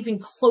not even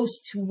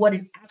close to what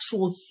an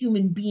actual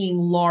human being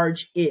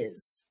large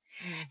is.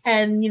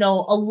 And, a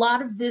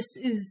lot of this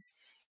is,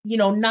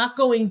 not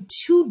going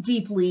too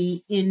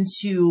deeply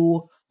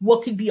into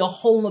what could be a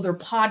whole other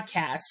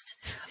podcast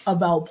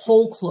about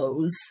pole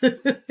clothes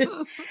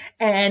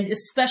and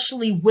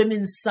especially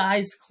women's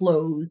sized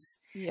clothes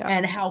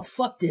and how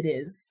fucked it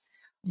is.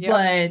 Yep.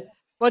 But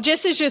well,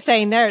 just as you're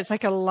saying there, it's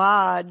like a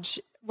large,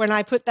 when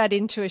I put that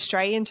into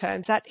Australian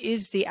terms, that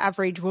is the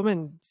average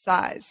woman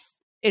size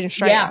in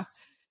Australia. Yeah.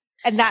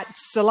 And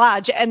that's the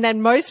large. And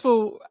then most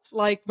of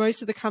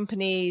the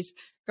companies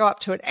go up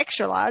to an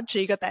extra large. So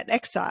you got that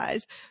next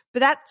size, but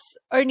that's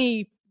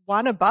only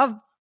one above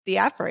the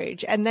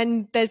average. And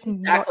then there's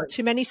not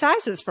too many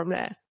sizes from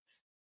there.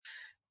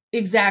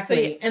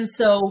 Exactly. And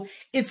so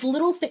it's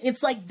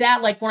it's like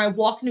that. Like when I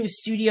walk into a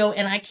studio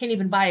and I can't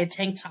even buy a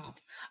tank top,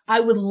 I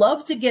would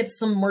love to get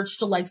some merch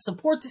to like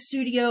support the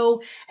studio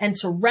and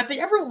to rep it.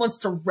 Everyone wants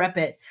to rep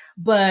it,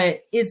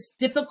 but it's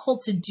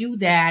difficult to do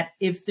that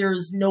if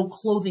there's no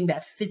clothing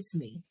that fits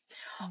me.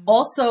 Mm-hmm.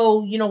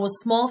 Also, a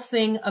small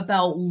thing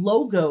about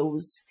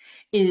logos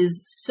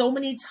is so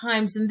many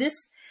times, and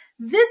this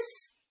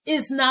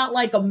is not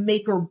like a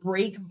make or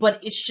break, but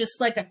it's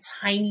just like a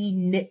tiny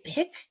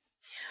nitpick.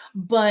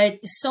 But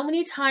so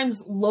many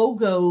times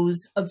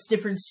logos of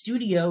different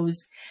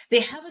studios,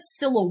 they have a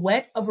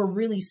silhouette of a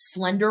really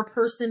slender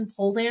person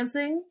pole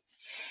dancing.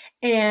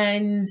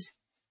 And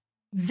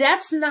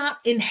that's not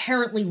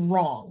inherently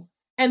wrong.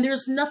 And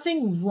there's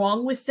nothing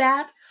wrong with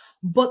that.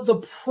 But the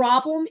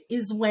problem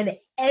is when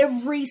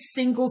every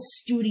single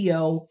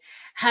studio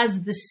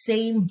has the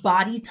same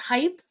body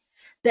type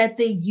that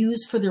they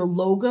use for their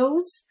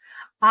logos.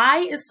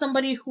 I, as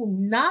somebody who's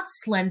not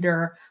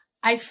slender,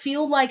 I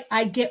feel like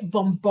I get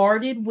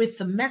bombarded with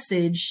the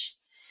message,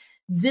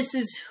 this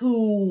is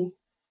who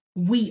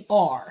we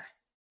are.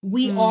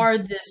 We are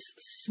this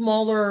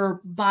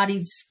smaller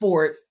bodied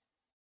sport.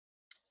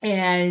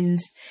 And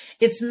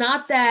it's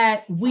not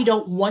that we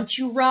don't want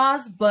you,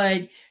 Roz,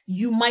 but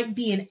you might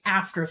be an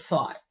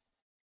afterthought.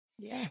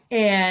 Yeah.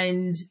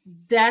 And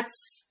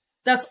that's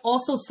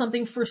also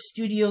something for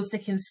studios to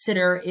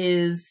consider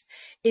is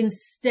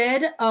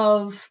instead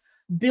of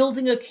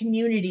building a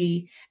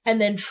community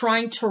and then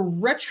trying to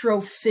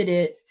retrofit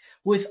it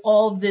with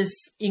all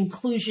this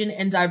inclusion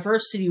and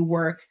diversity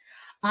work,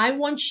 I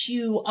want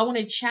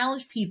to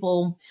challenge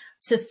people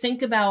to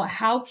think about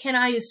how can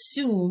I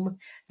assume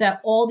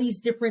that all these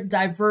different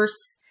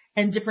diverse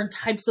and different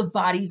types of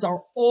bodies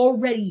are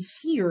already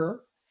here.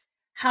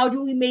 How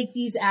do we make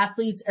these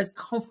athletes as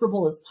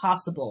comfortable as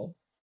possible?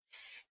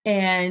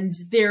 And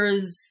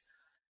there's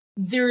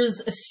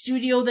a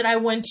studio that I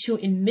went to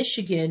in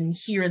Michigan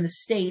here in the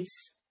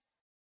States,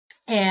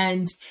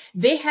 and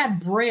they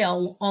had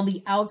Braille on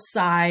the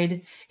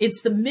outside.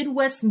 It's the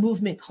Midwest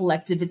Movement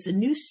Collective. It's a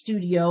new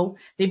studio.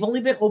 They've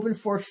only been open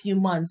for a few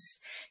months.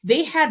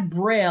 They had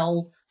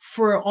Braille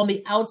on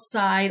the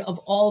outside of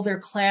all their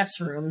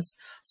classrooms.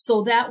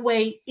 So that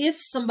way,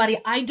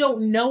 I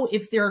don't know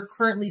if they're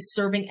currently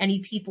serving any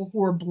people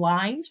who are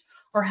blind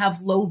or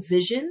have low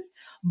vision,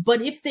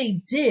 but if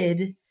they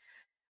did,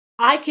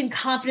 I can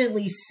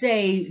confidently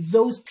say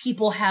those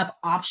people have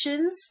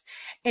options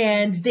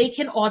and they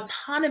can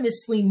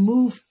autonomously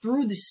move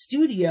through the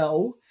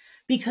studio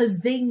because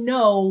they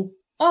know,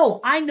 oh,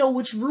 I know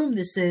which room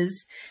this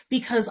is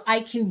because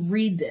I can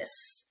read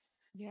this.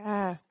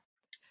 Yeah.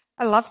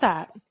 I love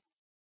that.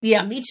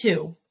 Yeah, me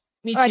too.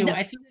 Me too.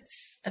 I think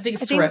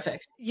it's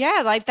terrific.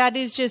 Yeah, like that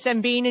is just,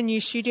 and being a new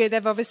studio,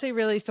 they've obviously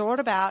really thought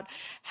about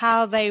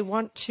how they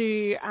want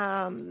to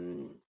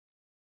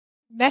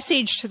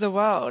message to the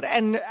world.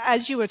 And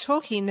as you were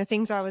talking, the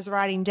things I was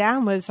writing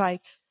down was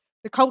like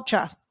the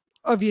culture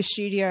of your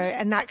studio,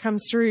 and that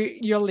comes through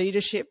your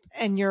leadership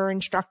and your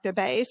instructor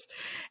base,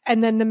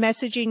 and then the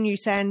messaging you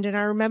send. And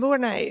I remember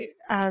when I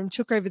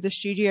took over the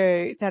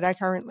studio that I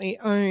currently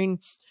own,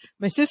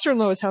 my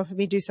sister-in-law was helping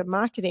me do some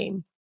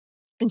marketing,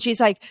 and she's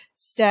like,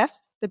 Steph,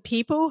 the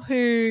people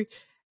who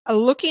are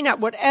looking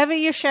at whatever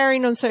you're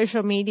sharing on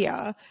social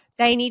media,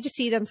 they need to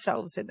see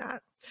themselves in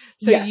that.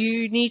 So yes,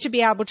 you need to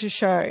be able to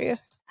show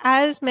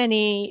as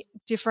many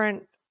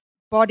different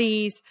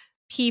bodies,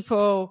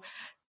 people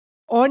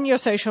on your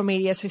social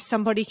media so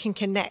somebody can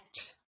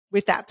connect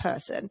with that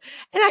person. And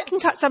that can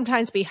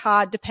sometimes be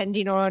hard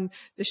depending on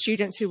the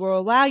students who will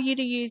allow you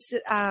to use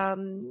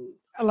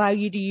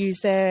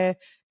their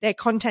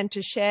content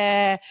to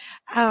share.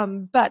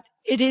 But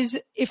it is,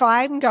 if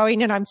I'm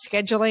going and I'm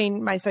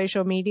scheduling my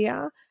social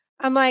media,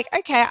 I'm like,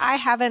 okay, I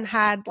haven't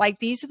had, like,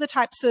 these are the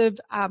types of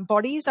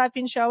bodies I've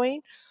been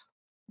showing.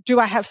 Do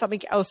I have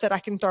something else that I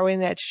can throw in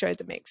there to show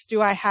the mix?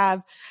 Do I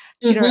have,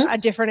 a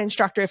different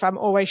instructor if I'm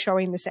always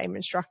showing the same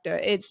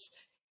instructor?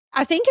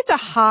 I think it's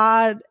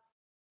not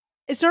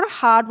a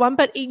hard one,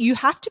 but you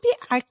have to be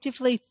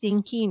actively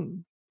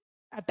thinking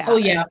about it. Oh,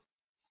 yeah.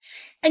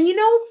 And,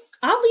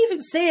 I'll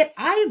even say it.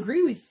 I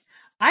agree.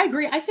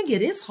 I think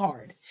it is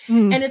hard.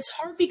 And it's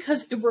hard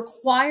because it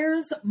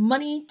requires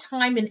money,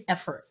 time, and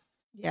effort.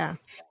 Yeah.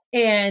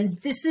 And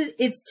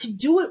it's to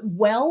do it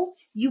well.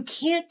 You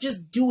can't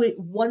just do it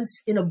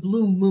once in a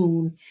blue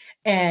moon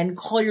and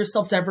call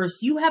yourself diverse.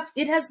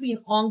 It has to be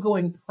an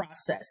ongoing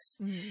process.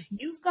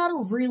 You've got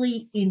to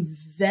really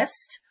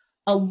invest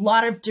a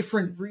lot of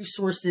different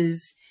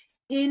resources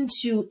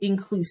into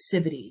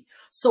inclusivity.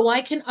 So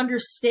I can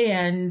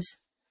understand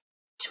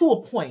to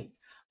a point.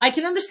 I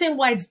can understand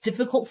why it's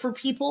difficult for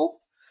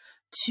people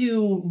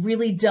to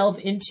really delve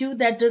into.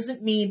 That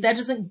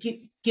doesn't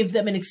give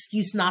them an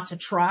excuse not to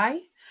try.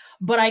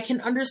 But I can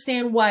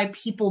understand why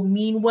people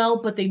mean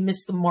well, but they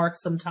miss the mark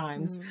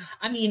sometimes.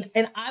 I mean,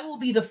 and I will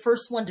be the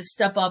first one to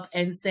step up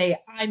and say,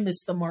 I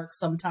miss the mark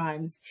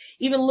sometimes.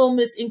 Even Little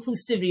Miss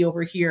Inclusivity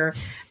over here,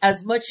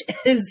 as much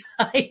as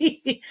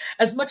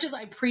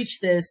I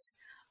preach this,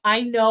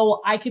 I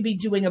know I could be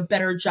doing a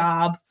better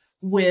job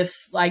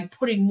with like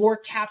putting more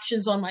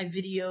captions on my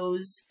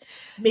videos,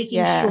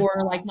 making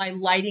sure like my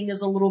lighting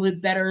is a little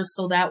bit better.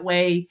 So that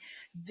way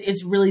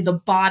it's really the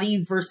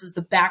body versus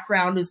the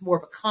background is more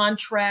of a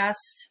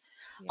contrast.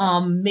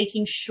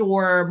 Making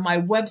sure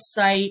my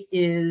website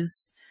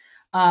is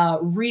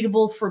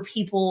readable for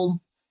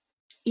people,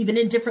 even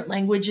in different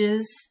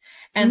languages,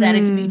 and that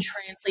it can be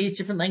translated to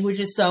different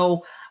languages.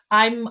 So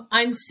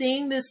I'm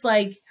seeing this,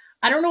 like,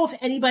 I don't know if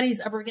anybody's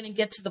ever going to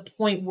get to the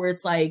point where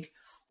it's like,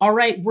 all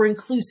right, we're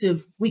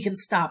inclusive, we can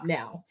stop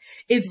now.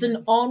 It's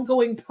an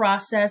ongoing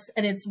process,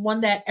 and it's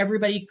one that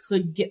everybody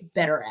could get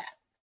better at.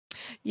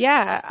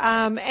 Yeah.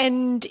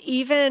 And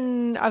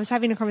even I was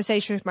having a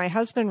conversation with my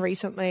husband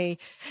recently,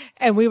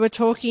 and we were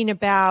talking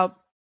about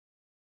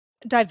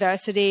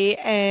diversity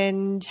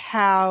and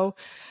how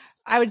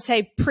I would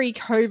say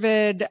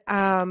pre-COVID,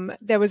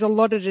 there was a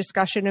lot of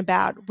discussion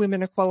about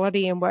women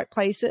equality in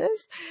workplaces.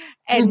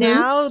 And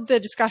now the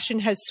discussion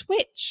has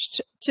switched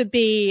to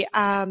be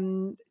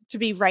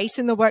race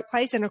in the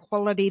workplace and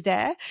equality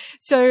there.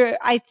 So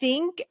I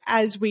think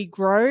as we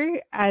grow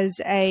as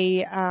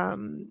a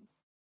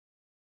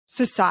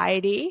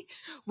society,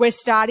 we're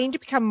starting to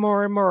become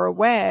more and more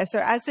aware.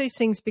 So as those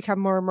things become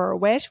more and more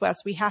aware to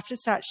us, we have to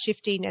start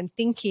shifting and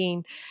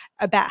thinking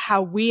about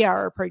how we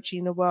are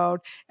approaching the world,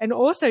 and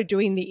also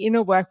doing the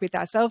inner work with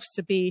ourselves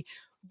to be,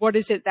 what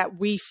is it that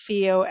we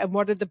feel and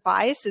what are the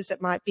biases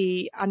that might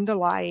be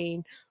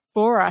underlying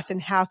for us,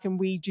 and how can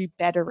we do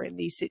better in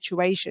these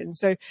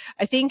situations? So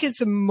I think as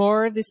the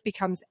more of this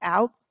becomes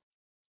out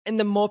and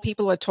the more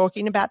people are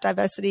talking about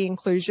diversity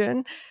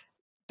inclusion,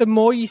 the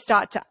more you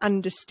start to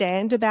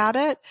understand about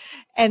it,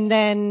 and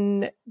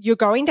then you're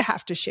going to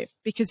have to shift,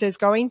 because we're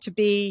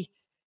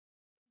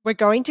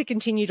going to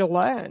continue to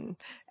learn.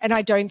 And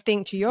I don't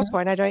think, to your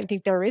point, I don't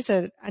think there is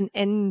an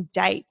end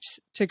date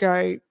to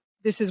go,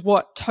 this is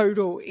what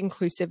total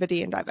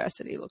inclusivity and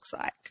diversity looks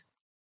like.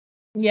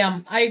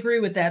 Yeah, I agree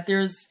with that.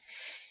 There's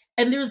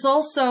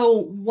also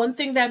one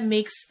thing that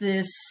makes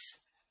this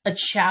a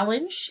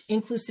challenge,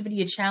 inclusivity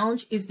a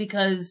challenge, is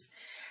because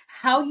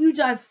how you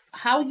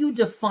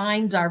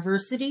define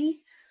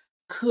diversity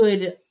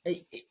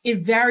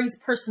it varies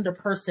person to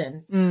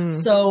person.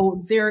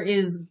 So there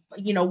is,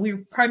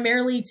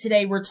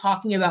 we're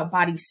talking about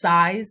body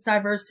size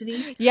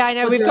diversity. Yeah, I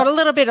know we've got a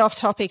little bit off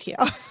topic here.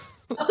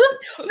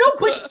 No,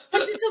 but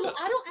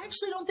I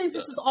don't think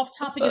this is off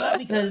topic at all,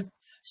 because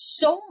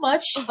so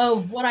much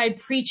of what I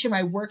preach in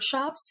my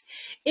workshops,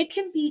 it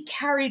can be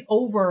carried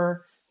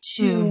over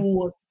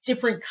to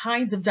different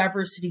kinds of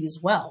diversity as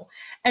well.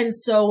 And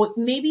so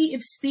maybe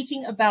if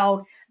speaking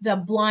about the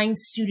blind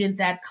student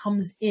that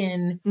comes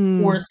in,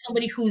 or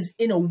somebody who's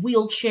in a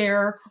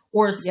wheelchair,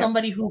 or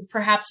somebody who's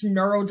perhaps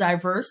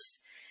neurodiverse,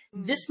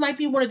 this might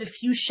be one of the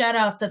few shout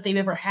outs that they've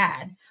ever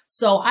had.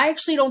 So I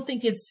actually don't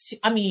think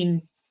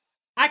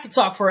I could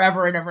talk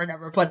forever and ever and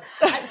ever, but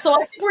so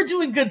I think we're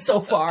doing good so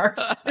far.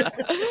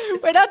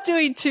 We're not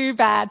doing too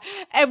bad.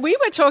 And we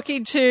were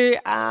talking to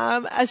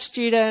a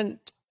student,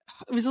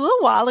 it was a little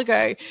while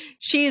ago.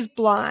 She is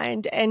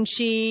blind and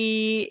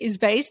she is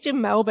based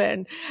in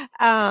Melbourne.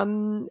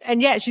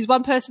 And yeah, she's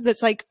one person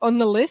that's like on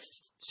the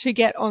list to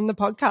get on the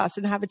podcast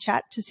and have a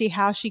chat to see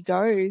how she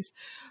goes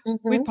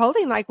with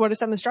polling. Like, what are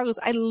some of the struggles?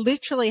 I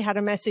literally had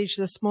a message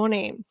this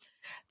morning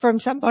from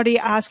somebody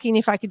asking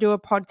if I could do a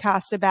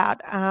podcast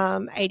about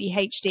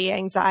ADHD,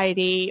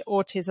 anxiety,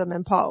 autism,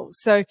 and polls.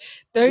 So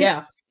those,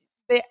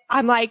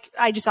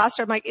 I just asked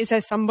her, I'm like, is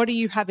there somebody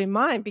you have in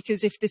mind?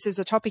 Because if this is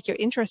a topic you're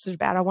interested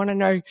about, I want to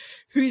know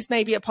who's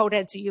maybe a pole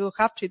dancer you look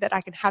up to that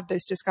I can have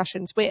those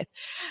discussions with.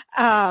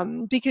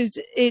 Because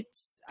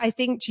I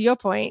think to your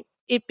point,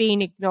 it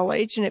being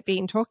acknowledged and it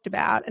being talked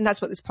about, and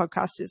that's what this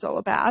podcast is all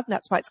about. And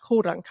that's why it's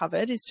called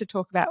Uncovered, is to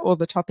talk about all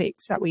the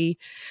topics that we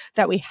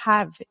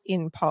have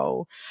in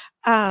pole.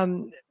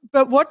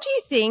 But what do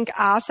you think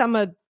are some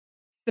of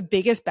the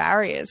biggest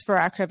barriers for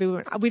our curvy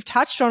women? We've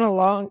touched on a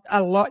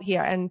lot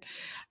here, and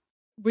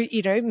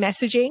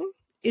messaging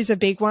is a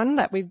big one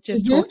that we've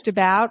just talked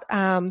about.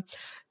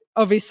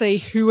 Obviously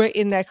who are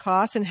in their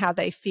class and how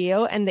they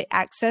feel, and the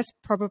access,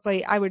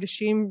 probably, I would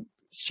assume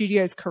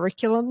studios'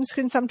 curriculums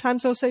can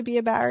sometimes also be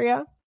a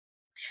barrier.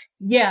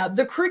 Yeah,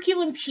 the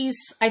curriculum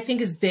piece I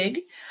think is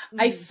big.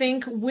 I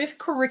think with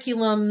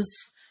curriculums,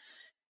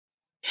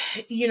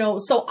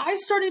 So I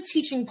started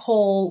teaching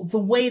pole the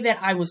way that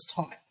I was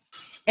taught.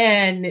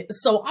 And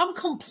so I'm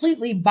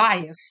completely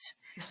biased.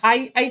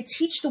 I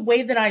teach the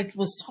way that I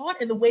was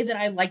taught and the way that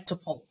I like to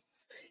pole.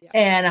 Yeah.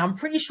 And I'm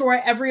pretty sure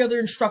every other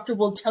instructor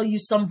will tell you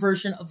some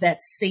version of that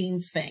same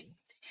thing.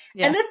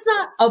 Yeah. And that's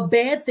not a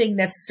bad thing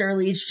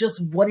necessarily. It's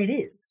just what it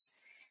is.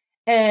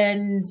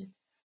 And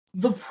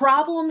the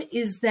problem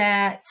is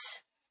that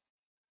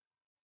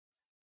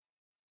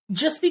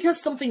just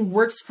because something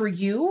works for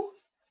you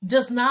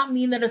does not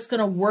mean that it's going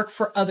to work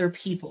for other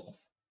people.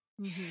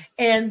 Mm-hmm.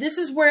 And this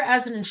is where,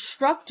 as an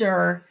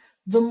instructor,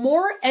 the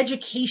more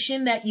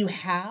education that you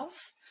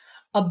have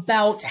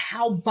about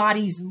how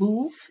bodies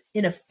move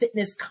in a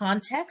fitness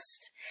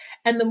context,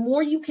 and the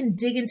more you can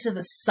dig into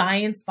the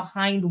science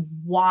behind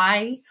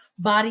why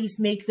bodies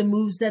make the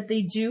moves that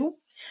they do,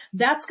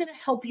 that's going to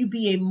help you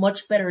be a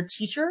much better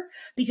teacher,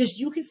 because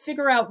you can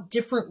figure out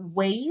different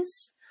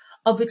ways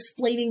of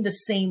explaining the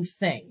same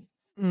thing.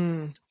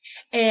 Mm.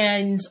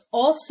 And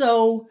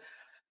also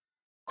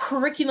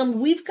curriculum,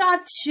 we've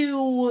got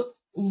to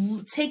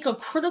take a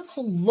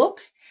critical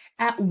look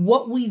at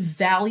what we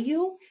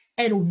value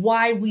and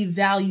why we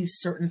value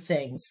certain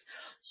things.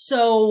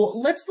 So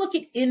let's look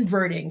at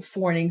inverting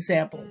for an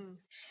example.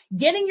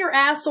 Getting your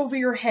ass over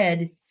your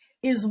head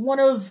is one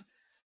of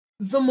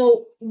the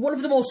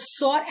most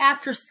sought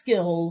after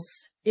skills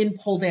in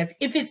pole dance.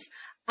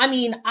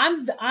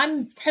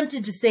 I'm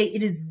tempted to say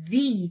it is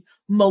the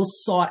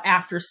most sought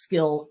after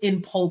skill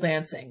in pole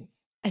dancing.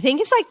 I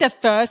think it's like the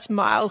first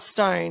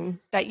milestone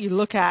that you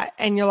look at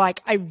and you're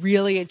like, I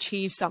really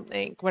achieved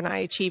something when I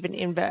achieve an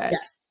invert.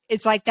 Yes.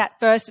 It's like that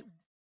first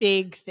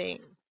big thing.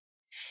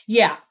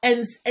 Yeah.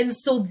 And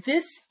so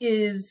this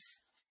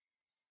is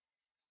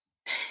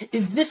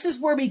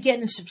where we get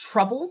into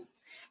trouble,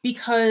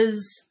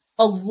 because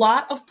a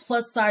lot of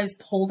plus size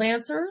pole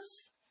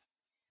dancers,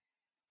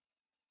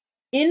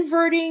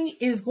 inverting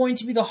is going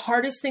to be the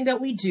hardest thing that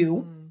we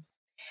do.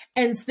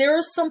 And there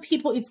are some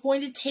people, it's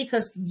going to take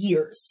us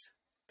years.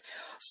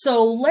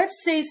 So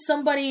let's say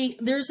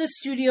there's a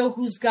studio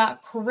who's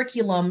got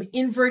curriculum,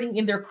 inverting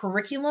in their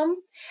curriculum,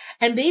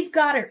 and they've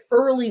got it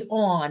early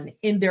on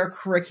in their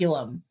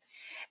curriculum.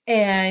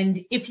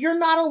 And if you're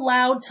not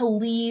allowed to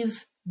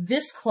leave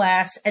this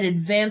class and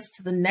advance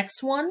to the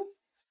next one,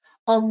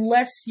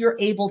 unless you're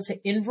able to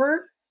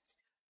invert,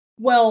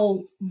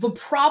 well, the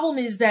problem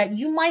is that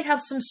you might have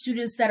some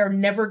students that are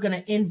never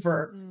going to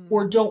invert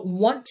or don't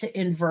want to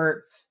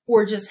invert,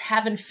 or just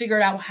haven't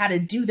figured out how to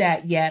do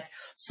that yet.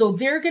 So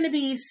they're going to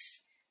be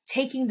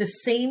taking the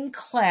same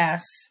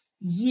class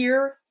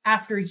year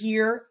after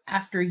year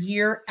after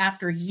year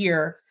after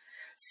year,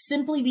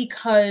 simply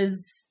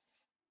because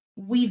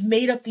we've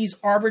made up these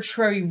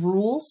arbitrary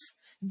rules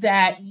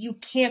that you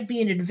can't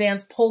be an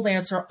advanced pole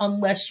dancer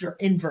unless you're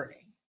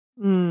inverting.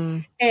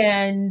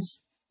 And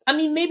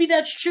maybe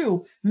that's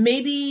true.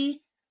 Maybe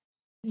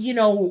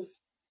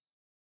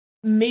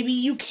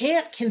you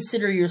can't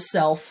consider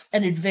yourself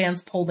an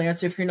advanced pole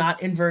dancer if you're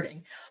not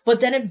inverting. But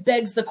then it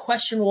begs the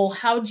question, well,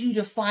 how do you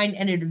define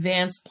an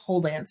advanced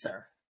pole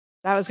dancer?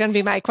 That was going to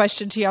be my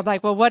question to you. I'm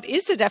like, well, what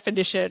is the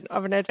definition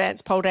of an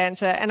advanced pole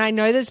dancer? And I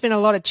know there's been a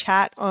lot of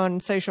chat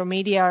on social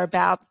media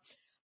about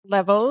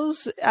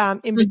levels,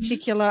 in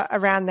particular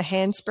around the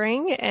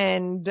handspring,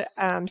 and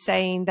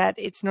saying that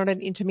it's not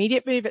an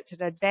intermediate move, it's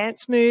an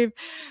advanced move.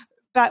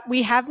 But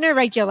we have no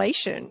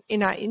regulation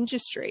in our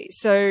industry.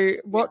 So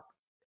what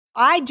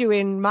I do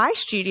in my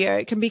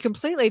studio can be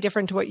completely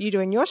different to what you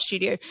do in your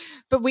studio,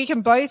 but we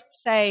can both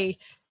say,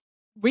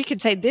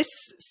 this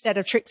set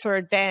of tricks are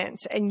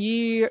advanced, and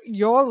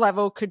your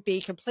level could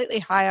be completely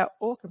higher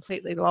or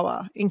completely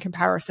lower in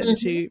comparison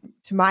to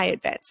my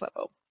advanced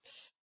level.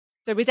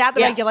 So without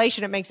the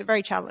regulation, it makes it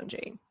very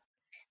challenging.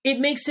 It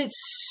makes it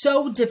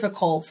so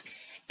difficult.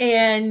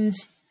 And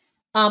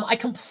I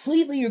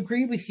completely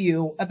agree with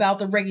you about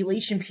the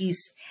regulation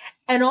piece,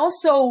 and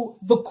also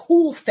the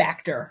cool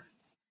factor.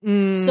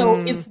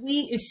 So if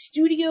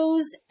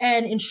studios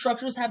and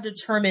instructors have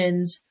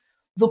determined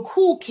the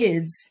cool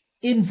kids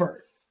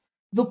invert,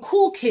 the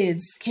cool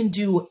kids can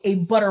do a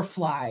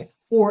butterfly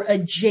or a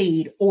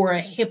jade or a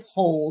hip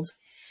hold,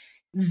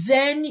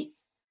 then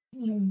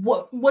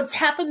what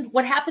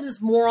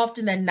happens more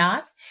often than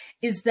not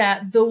is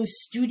that those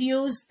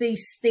studios, they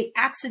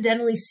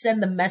accidentally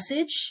send the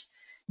message,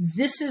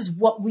 this is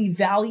what we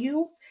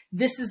value.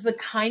 This is the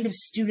kind of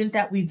student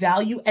that we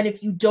value. And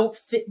if you don't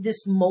fit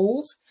this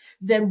mold,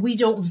 then we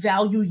don't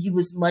value you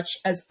as much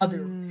as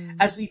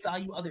we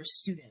value other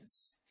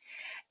students.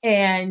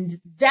 And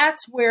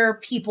that's where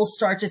people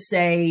start to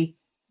say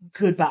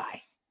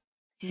goodbye.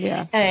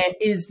 Yeah.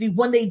 Is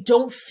when they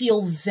don't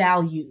feel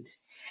valued.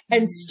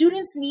 And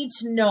students need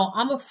to know,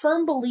 I'm a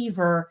firm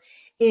believer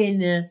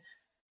in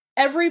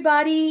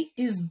everybody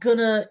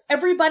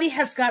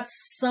has got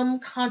some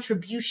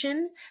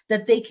contribution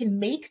that they can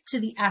make to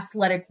the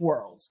athletic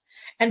world.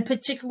 And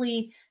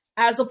particularly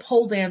as a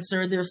pole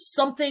dancer, there's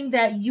something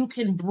that you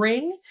can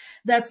bring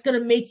that's going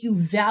to make you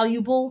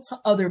valuable to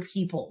other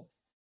people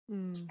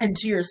and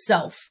to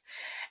yourself.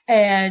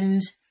 And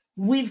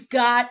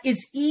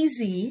it's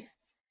easy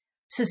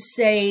to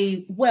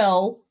say,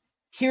 well,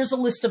 here's a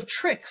list of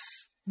tricks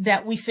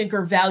that we think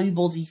are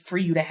valuable for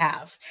you to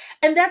have.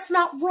 And that's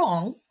not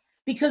wrong,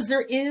 because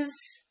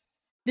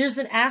there's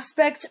an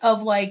aspect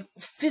of like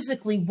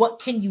physically, what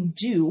can you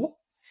do?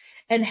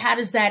 And how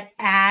does that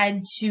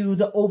add to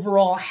the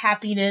overall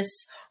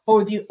happiness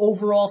or the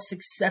overall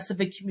success of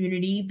a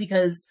community?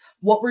 Because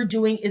what we're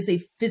doing is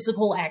a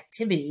physical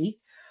activity,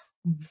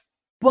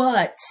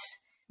 but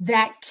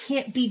that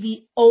can't be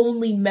the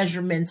only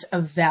measurement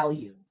of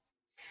value.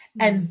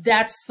 And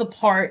that's the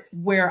part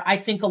where I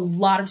think a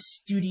lot of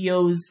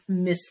studios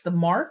miss the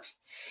mark,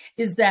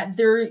 is that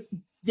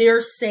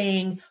they're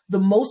saying the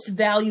most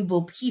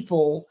valuable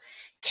people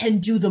can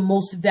do the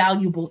most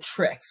valuable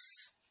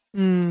tricks.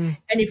 And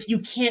if you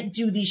can't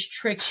do these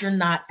tricks, you're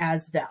not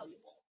as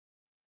valuable.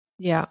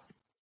 Yeah.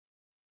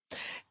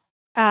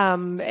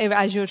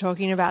 As you were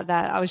talking about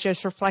that, I was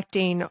just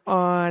reflecting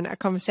on a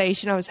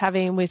conversation I was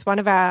having with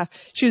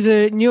she was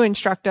a new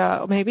instructor,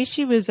 or maybe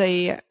she was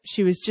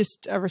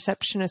just a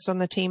receptionist on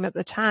the team at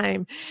the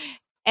time.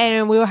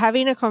 And we were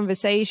having a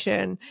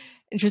conversation,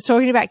 and she was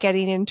talking about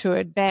getting into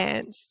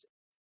advanced.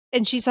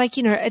 And she's like,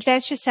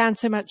 advanced just sounds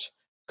so much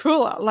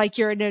cooler. Like,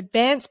 you're an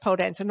advanced pole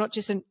dancer, not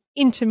just an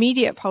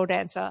intermediate pole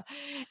dancer.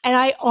 And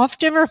I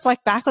often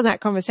reflect back on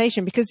that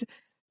conversation, because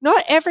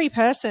not every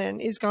person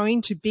is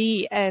going to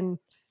be an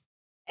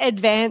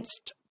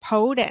advanced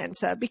pole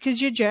dancer,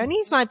 because your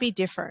journeys might be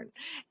different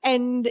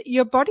and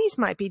your bodies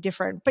might be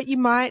different, but you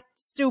might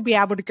still be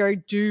able to go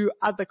do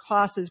other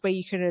classes where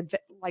you can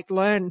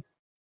learn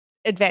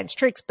advanced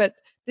tricks. But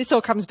this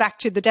all comes back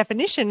to the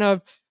definition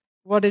of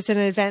what is an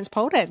advanced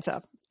pole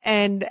dancer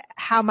and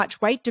how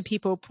much weight do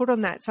people put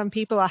on that. Some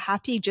people are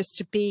happy just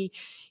to be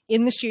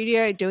in the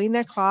studio doing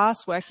their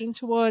class, working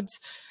towards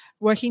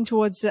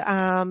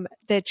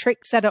their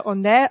tricks that are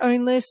on their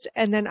own list,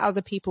 and then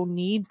other people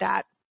need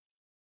that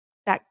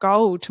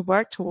goal to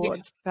work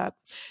towards. Yeah. But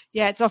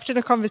yeah, it's often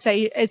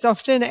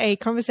a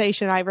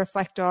conversation I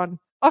reflect on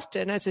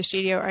often as a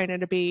studio owner,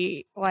 to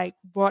be like,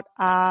 what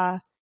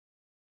are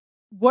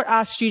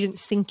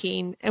students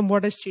thinking and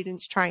what are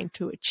students trying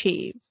to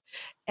achieve?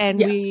 And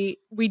yes,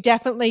 we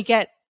definitely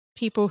get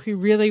people who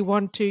really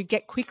want to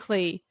get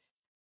quickly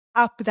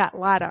up that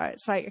ladder.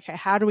 It's like, okay,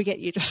 how do we get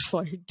you to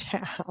slow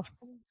down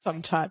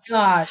sometimes?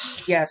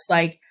 Gosh, yes.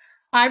 Like,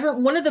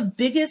 one of the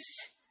biggest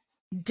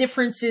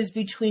differences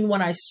between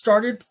when I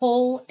started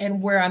pole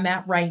and where I'm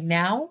at right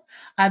now,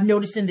 I've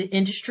noticed in the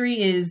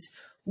industry, is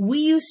we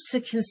used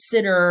to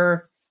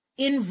consider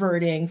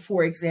inverting,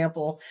 for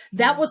example.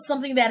 That was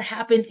something that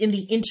happened in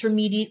the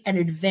intermediate and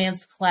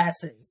advanced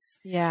classes.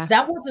 Yeah.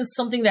 That wasn't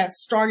something that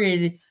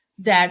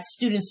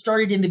students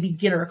started in the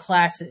beginner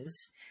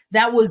classes.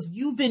 That was,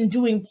 you've been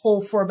doing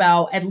pole for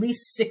about at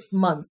least 6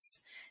 months.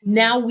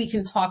 Now we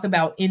can talk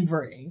about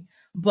inverting,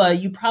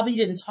 but you probably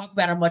didn't talk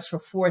about it much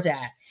before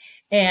that.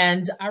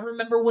 And I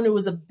remember when it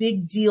was a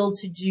big deal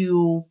to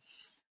do,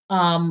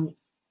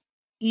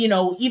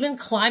 even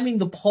climbing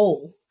the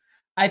pole,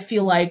 I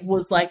feel like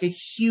was like a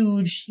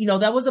huge,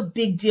 that was a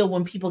big deal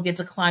when people get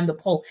to climb the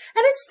pole.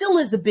 And it still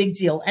is a big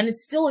deal, and it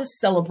still is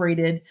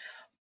celebrated,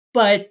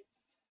 but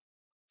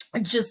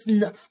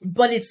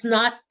it's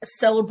not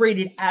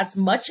celebrated as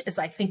much as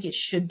I think it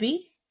should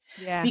be.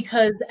 Yeah.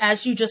 Because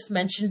as you just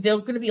mentioned, there are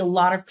going to be a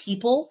lot of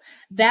people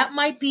that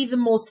might be the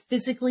most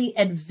physically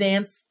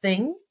advanced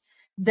thing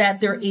that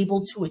they're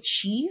able to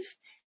achieve.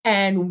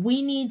 And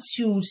we need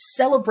to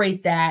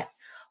celebrate that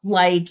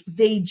like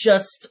they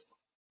just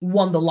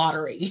won the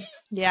lottery.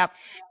 Yep.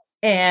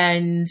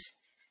 And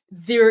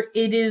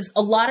it is,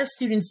 a lot of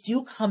students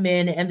do come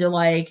in and they're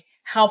like,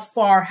 how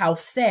far, how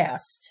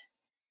fast?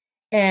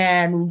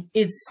 And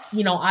it's,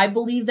 I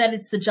believe that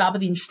it's the job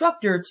of the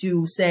instructor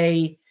to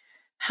say,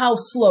 how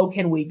slow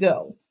can we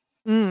go?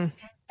 And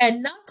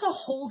not to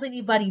hold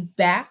anybody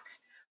back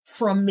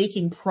from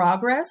making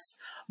progress,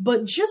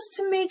 but just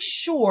to make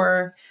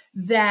sure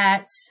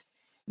that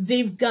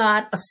they've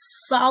got a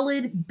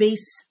solid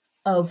base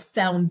of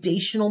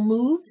foundational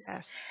moves.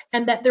 Yes.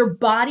 And that their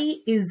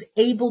body is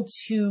able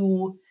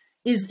to,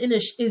 is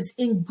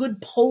in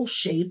good pole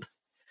shape,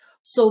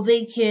 so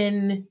they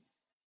can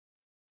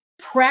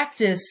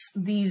practice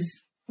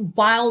these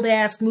wild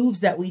ass moves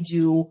that we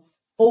do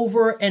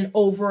over and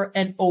over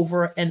and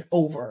over and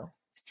over.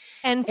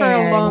 And for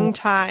a long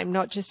time,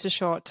 not just a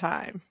short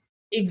time.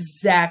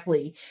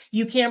 Exactly.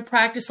 You can't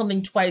practice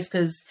something twice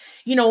because,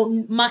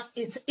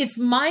 it's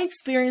my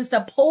experience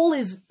that pole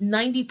is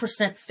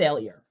 90%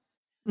 failure.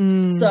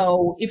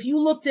 So if you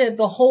looked at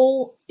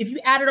if you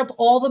added up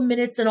all the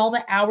minutes and all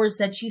the hours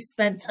that you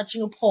spent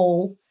touching a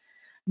pole,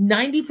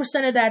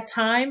 90% of that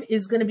time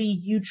is going to be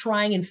you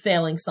trying and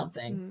failing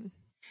something.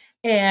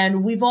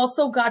 And we've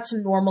also got to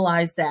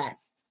normalize that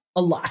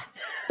a lot.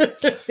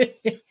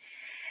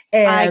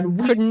 And I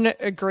couldn't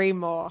agree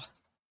more.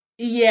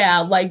 Yeah,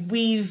 like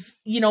we've,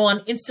 on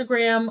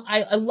Instagram,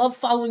 I love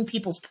following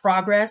people's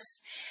progress.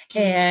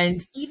 And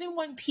even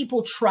when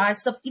people try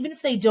stuff, even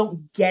if they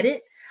don't get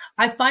it,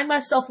 I find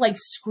myself like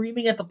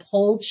screaming at the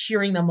pole,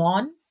 cheering them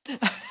on.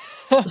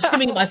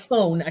 screaming at my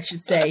phone, I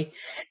should say,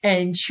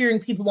 and cheering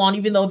people on,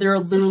 even though they're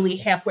literally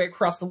halfway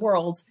across the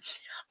world.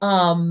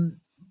 But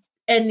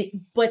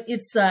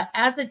it's,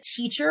 as a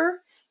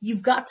teacher,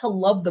 you've got to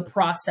love the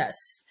process,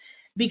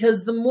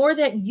 because the more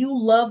that you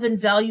love and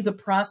value the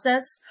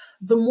process,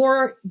 the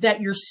more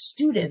that your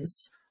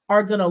students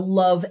are going to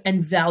love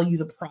and value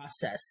the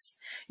process.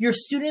 Your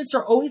students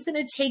are always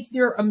going to take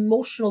their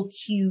emotional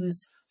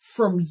cues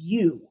from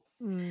you.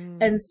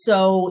 And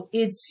so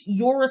it's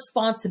your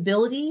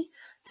responsibility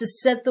to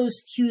set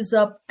those cues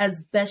up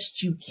as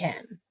best you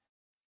can.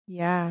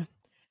 Yeah.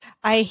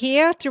 I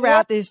hear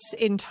throughout this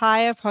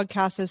entire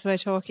podcast as we're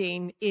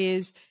talking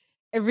is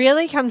it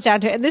really comes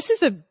down to, and this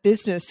is a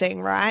business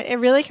thing, right? It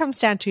really comes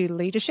down to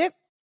leadership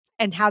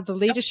and how the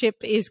leadership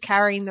is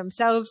carrying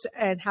themselves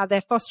and how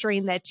they're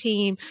fostering their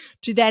team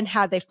to then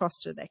how they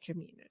foster their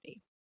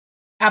community.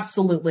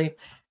 Absolutely.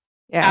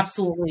 Yeah.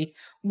 Absolutely.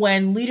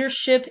 When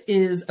leadership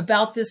is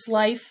about this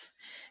life,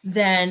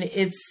 then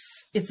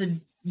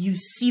you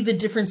see the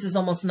differences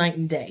almost night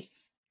and day.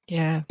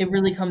 Yeah. It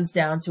really comes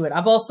down to it.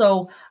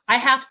 I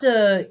have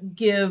to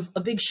give a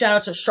big shout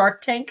out to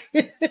Shark Tank.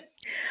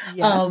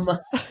 Yes.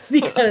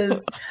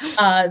 Because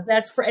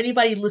that's, for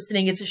anybody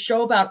listening, it's a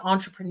show about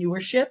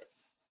entrepreneurship.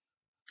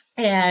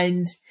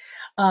 And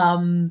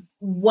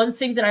one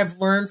thing that I've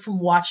learned from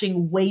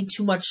watching way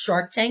too much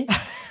Shark Tank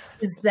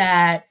is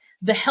that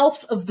the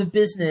health of the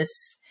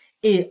business,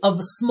 of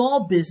a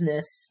small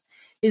business,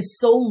 is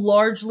so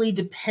largely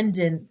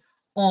dependent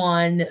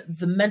on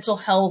the mental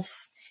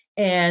health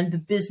and the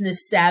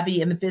business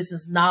savvy and the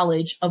business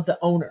knowledge of the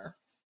owner.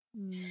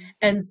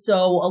 And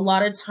so a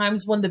lot of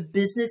times when the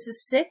business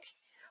is sick,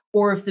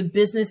 or if the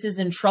business is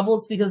in trouble,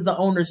 it's because the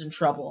owner's in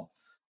trouble,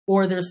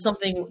 or there's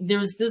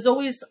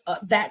always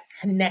that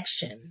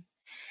connection.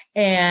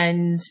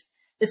 And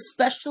this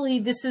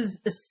is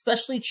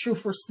especially true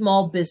for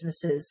small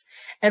businesses.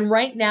 And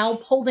right now,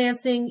 pole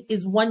dancing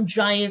is one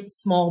giant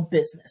small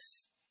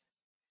business.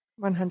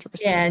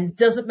 100%. And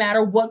doesn't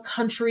matter what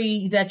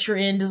country that you're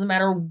in, doesn't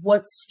matter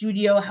what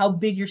studio, how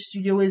big your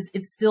studio is,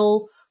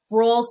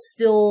 we're all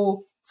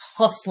still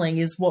hustling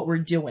is what we're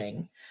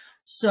doing.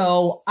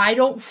 So I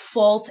don't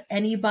fault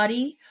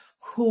anybody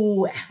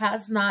who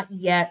has not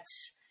yet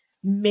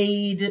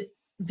made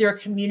their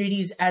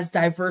communities as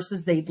diverse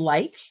as they'd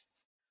like.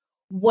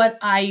 When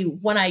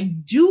I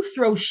do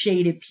throw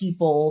shade at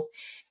people,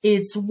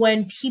 it's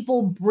when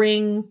people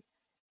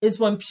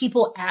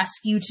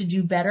ask you to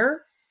do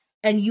better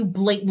and you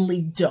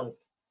blatantly don't.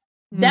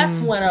 That's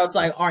when I was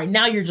like, all right,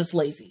 now you're just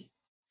lazy.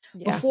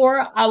 Yeah.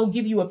 Before I will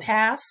give you a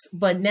pass,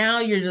 but now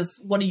you're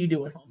just, what are you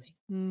doing, homie?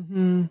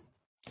 Mm-hmm.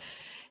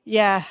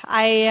 Yeah,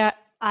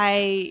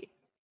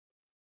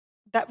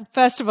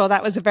 first of all,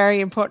 that was a very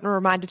important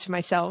reminder to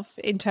myself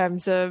in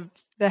terms of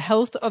the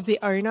health of the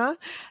owner.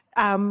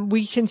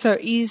 We can so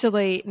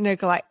easily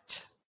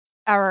neglect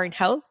our own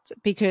health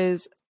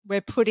because we're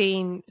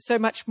putting so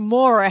much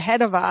more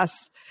ahead of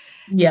us.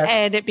 Yes.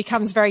 And it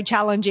becomes very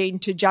challenging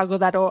to juggle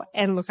that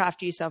and look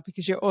after yourself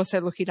because you're also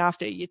looking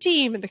after your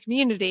team and the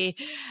community.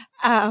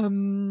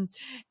 And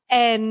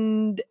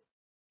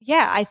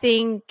yeah, I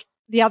think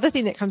the other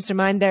thing that comes to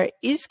mind there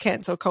is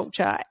cancel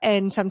culture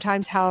and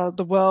sometimes how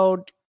the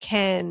world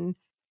can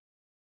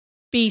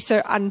be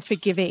so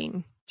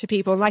unforgiving to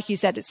people. And like you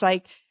said, it's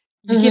like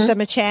you give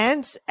them a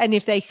chance. And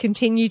if they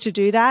continue to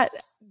do that,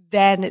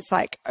 then it's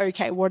like,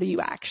 okay, what are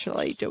you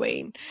actually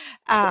doing?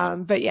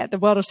 But yeah, the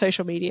world of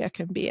social media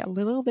can be a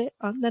little bit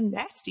on the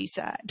nasty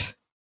side.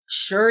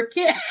 Sure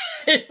can.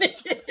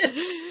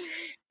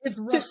 It's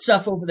rough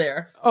stuff over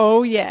there.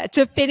 Oh yeah.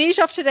 To finish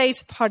off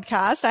today's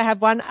podcast, I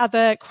have one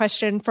other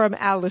question from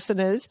our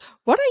listeners.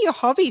 What are your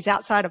hobbies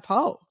outside of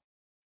pole?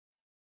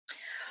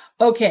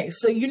 Okay,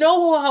 so you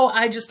know how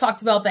I just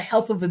talked about the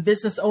health of a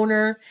business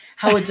owner,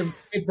 how it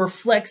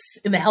reflects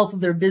in the health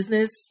of their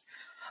business.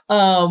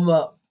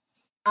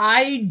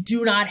 I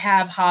do not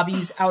have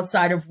hobbies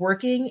outside of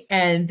working,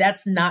 and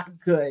that's not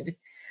good.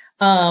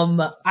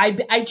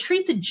 I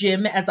treat the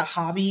gym as a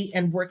hobby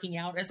and working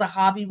out as a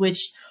hobby,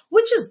 which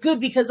is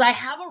good because I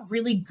have a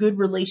really good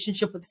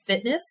relationship with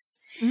fitness,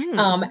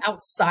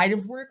 outside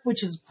of work,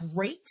 which is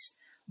great,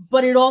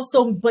 but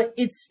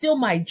it's still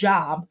my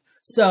job.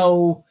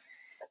 So,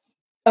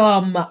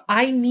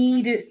 I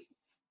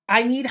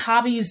need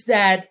hobbies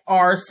that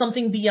are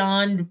something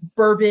beyond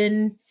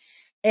bourbon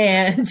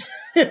and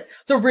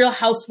the Real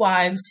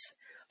Housewives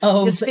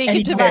of You're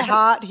speaking to my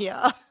heart here.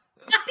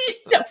 I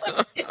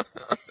know.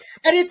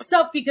 And it's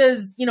tough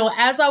because,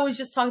 as I was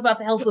just talking about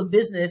the health of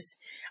business,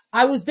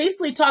 I was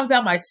basically talking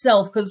about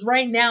myself because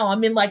right now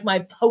I'm in like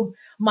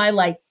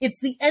it's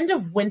the end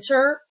of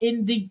winter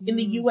in the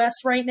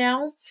US right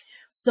now.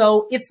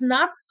 So it's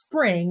not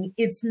spring.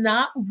 It's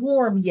not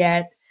warm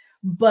yet,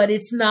 but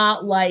it's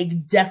not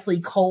like deathly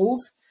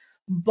cold.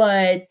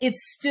 But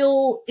it's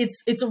still,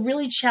 it's a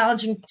really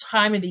challenging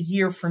time of the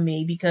year for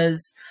me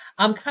because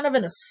I'm kind of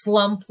in a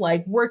slump,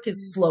 like work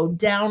is slowed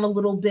down a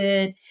little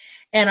bit.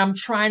 And I'm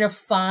trying to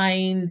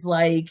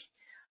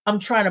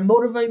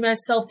motivate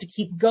myself to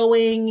keep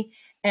going.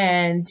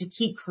 and to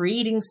keep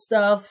creating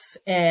stuff.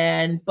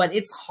 But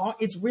it's hard.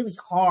 It's really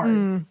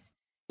hard.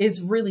 It's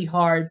really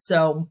hard.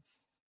 So,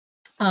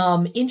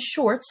 in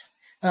short,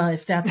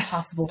 if that's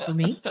possible for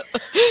me,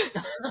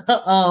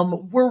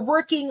 we're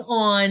working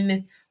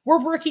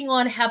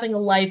on having a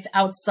life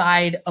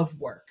outside of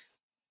work.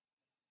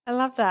 I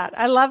love that.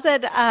 I love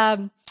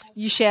that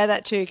you share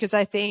that too, because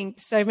I think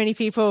so many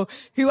people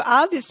who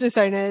are business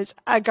owners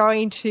are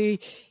going to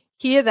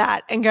hear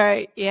that and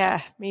go,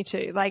 yeah, me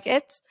too. Like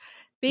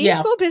being a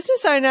small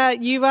business owner,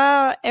 you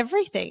are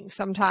everything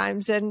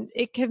sometimes, and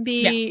it can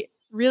be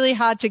really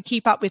hard to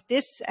keep up with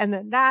this and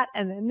then that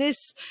and then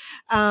this.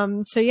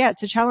 So yeah,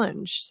 it's a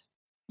challenge.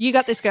 You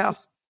got this, girl.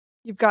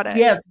 You've got it.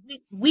 Yes,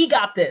 we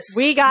got this.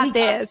 We got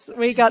this.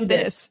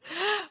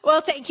 Well,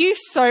 thank you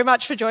so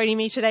much for joining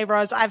me today,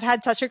 Roz. I've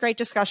had such a great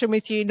discussion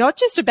with you, not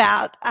just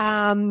about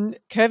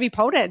curvy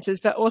pole dancers,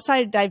 but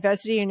also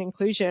diversity and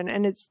inclusion.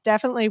 And it's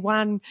definitely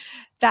one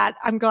that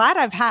I'm glad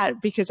I've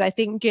had, because I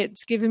think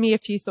it's given me a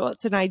few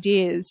thoughts and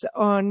ideas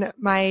on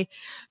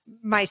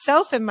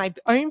myself and my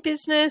own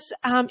business.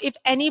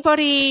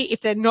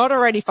 If they're not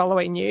already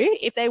following you,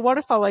 if they want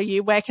to follow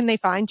you, where can they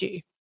find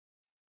you?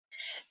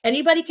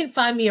 Anybody can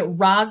find me at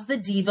Roz the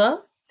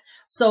Diva.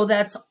 So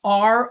that's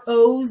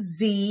ROZ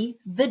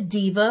the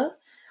Diva.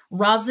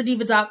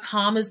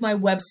 RozTheDiva.com is my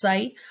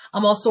website.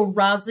 I'm also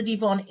Roz the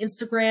Diva on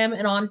Instagram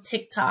and on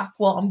TikTok.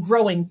 Well, I'm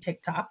growing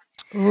TikTok.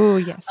 Oh,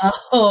 yes.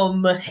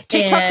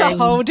 TikTok's a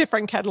whole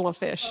different kettle of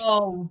fish.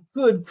 Oh,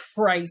 good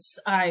Christ.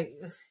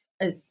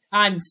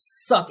 I'm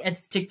suck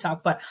at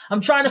TikTok, but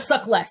I'm trying to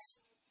suck less.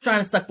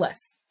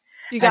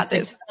 You got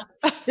this.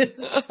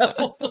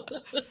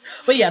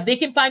 But yeah, they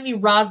can find me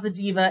Roz the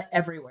Diva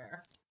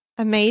everywhere.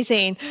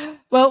 Amazing.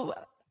 Well,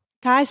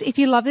 guys, if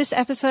you love this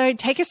episode,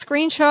 take a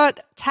screenshot,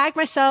 tag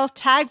myself,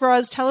 tag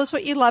Roz, tell us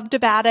what you loved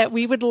about it.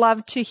 We would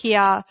love to hear.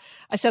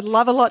 I said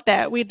love a lot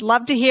there. We'd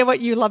love to hear what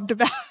you loved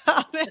about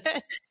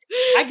it.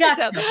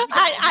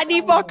 I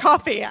need more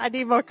coffee.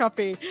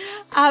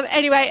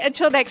 Anyway,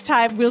 until next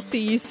time, we'll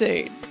see you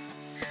soon.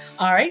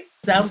 All right.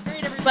 Sounds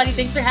great, everybody.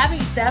 Thanks for having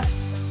me, Steph.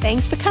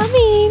 Thanks for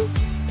coming.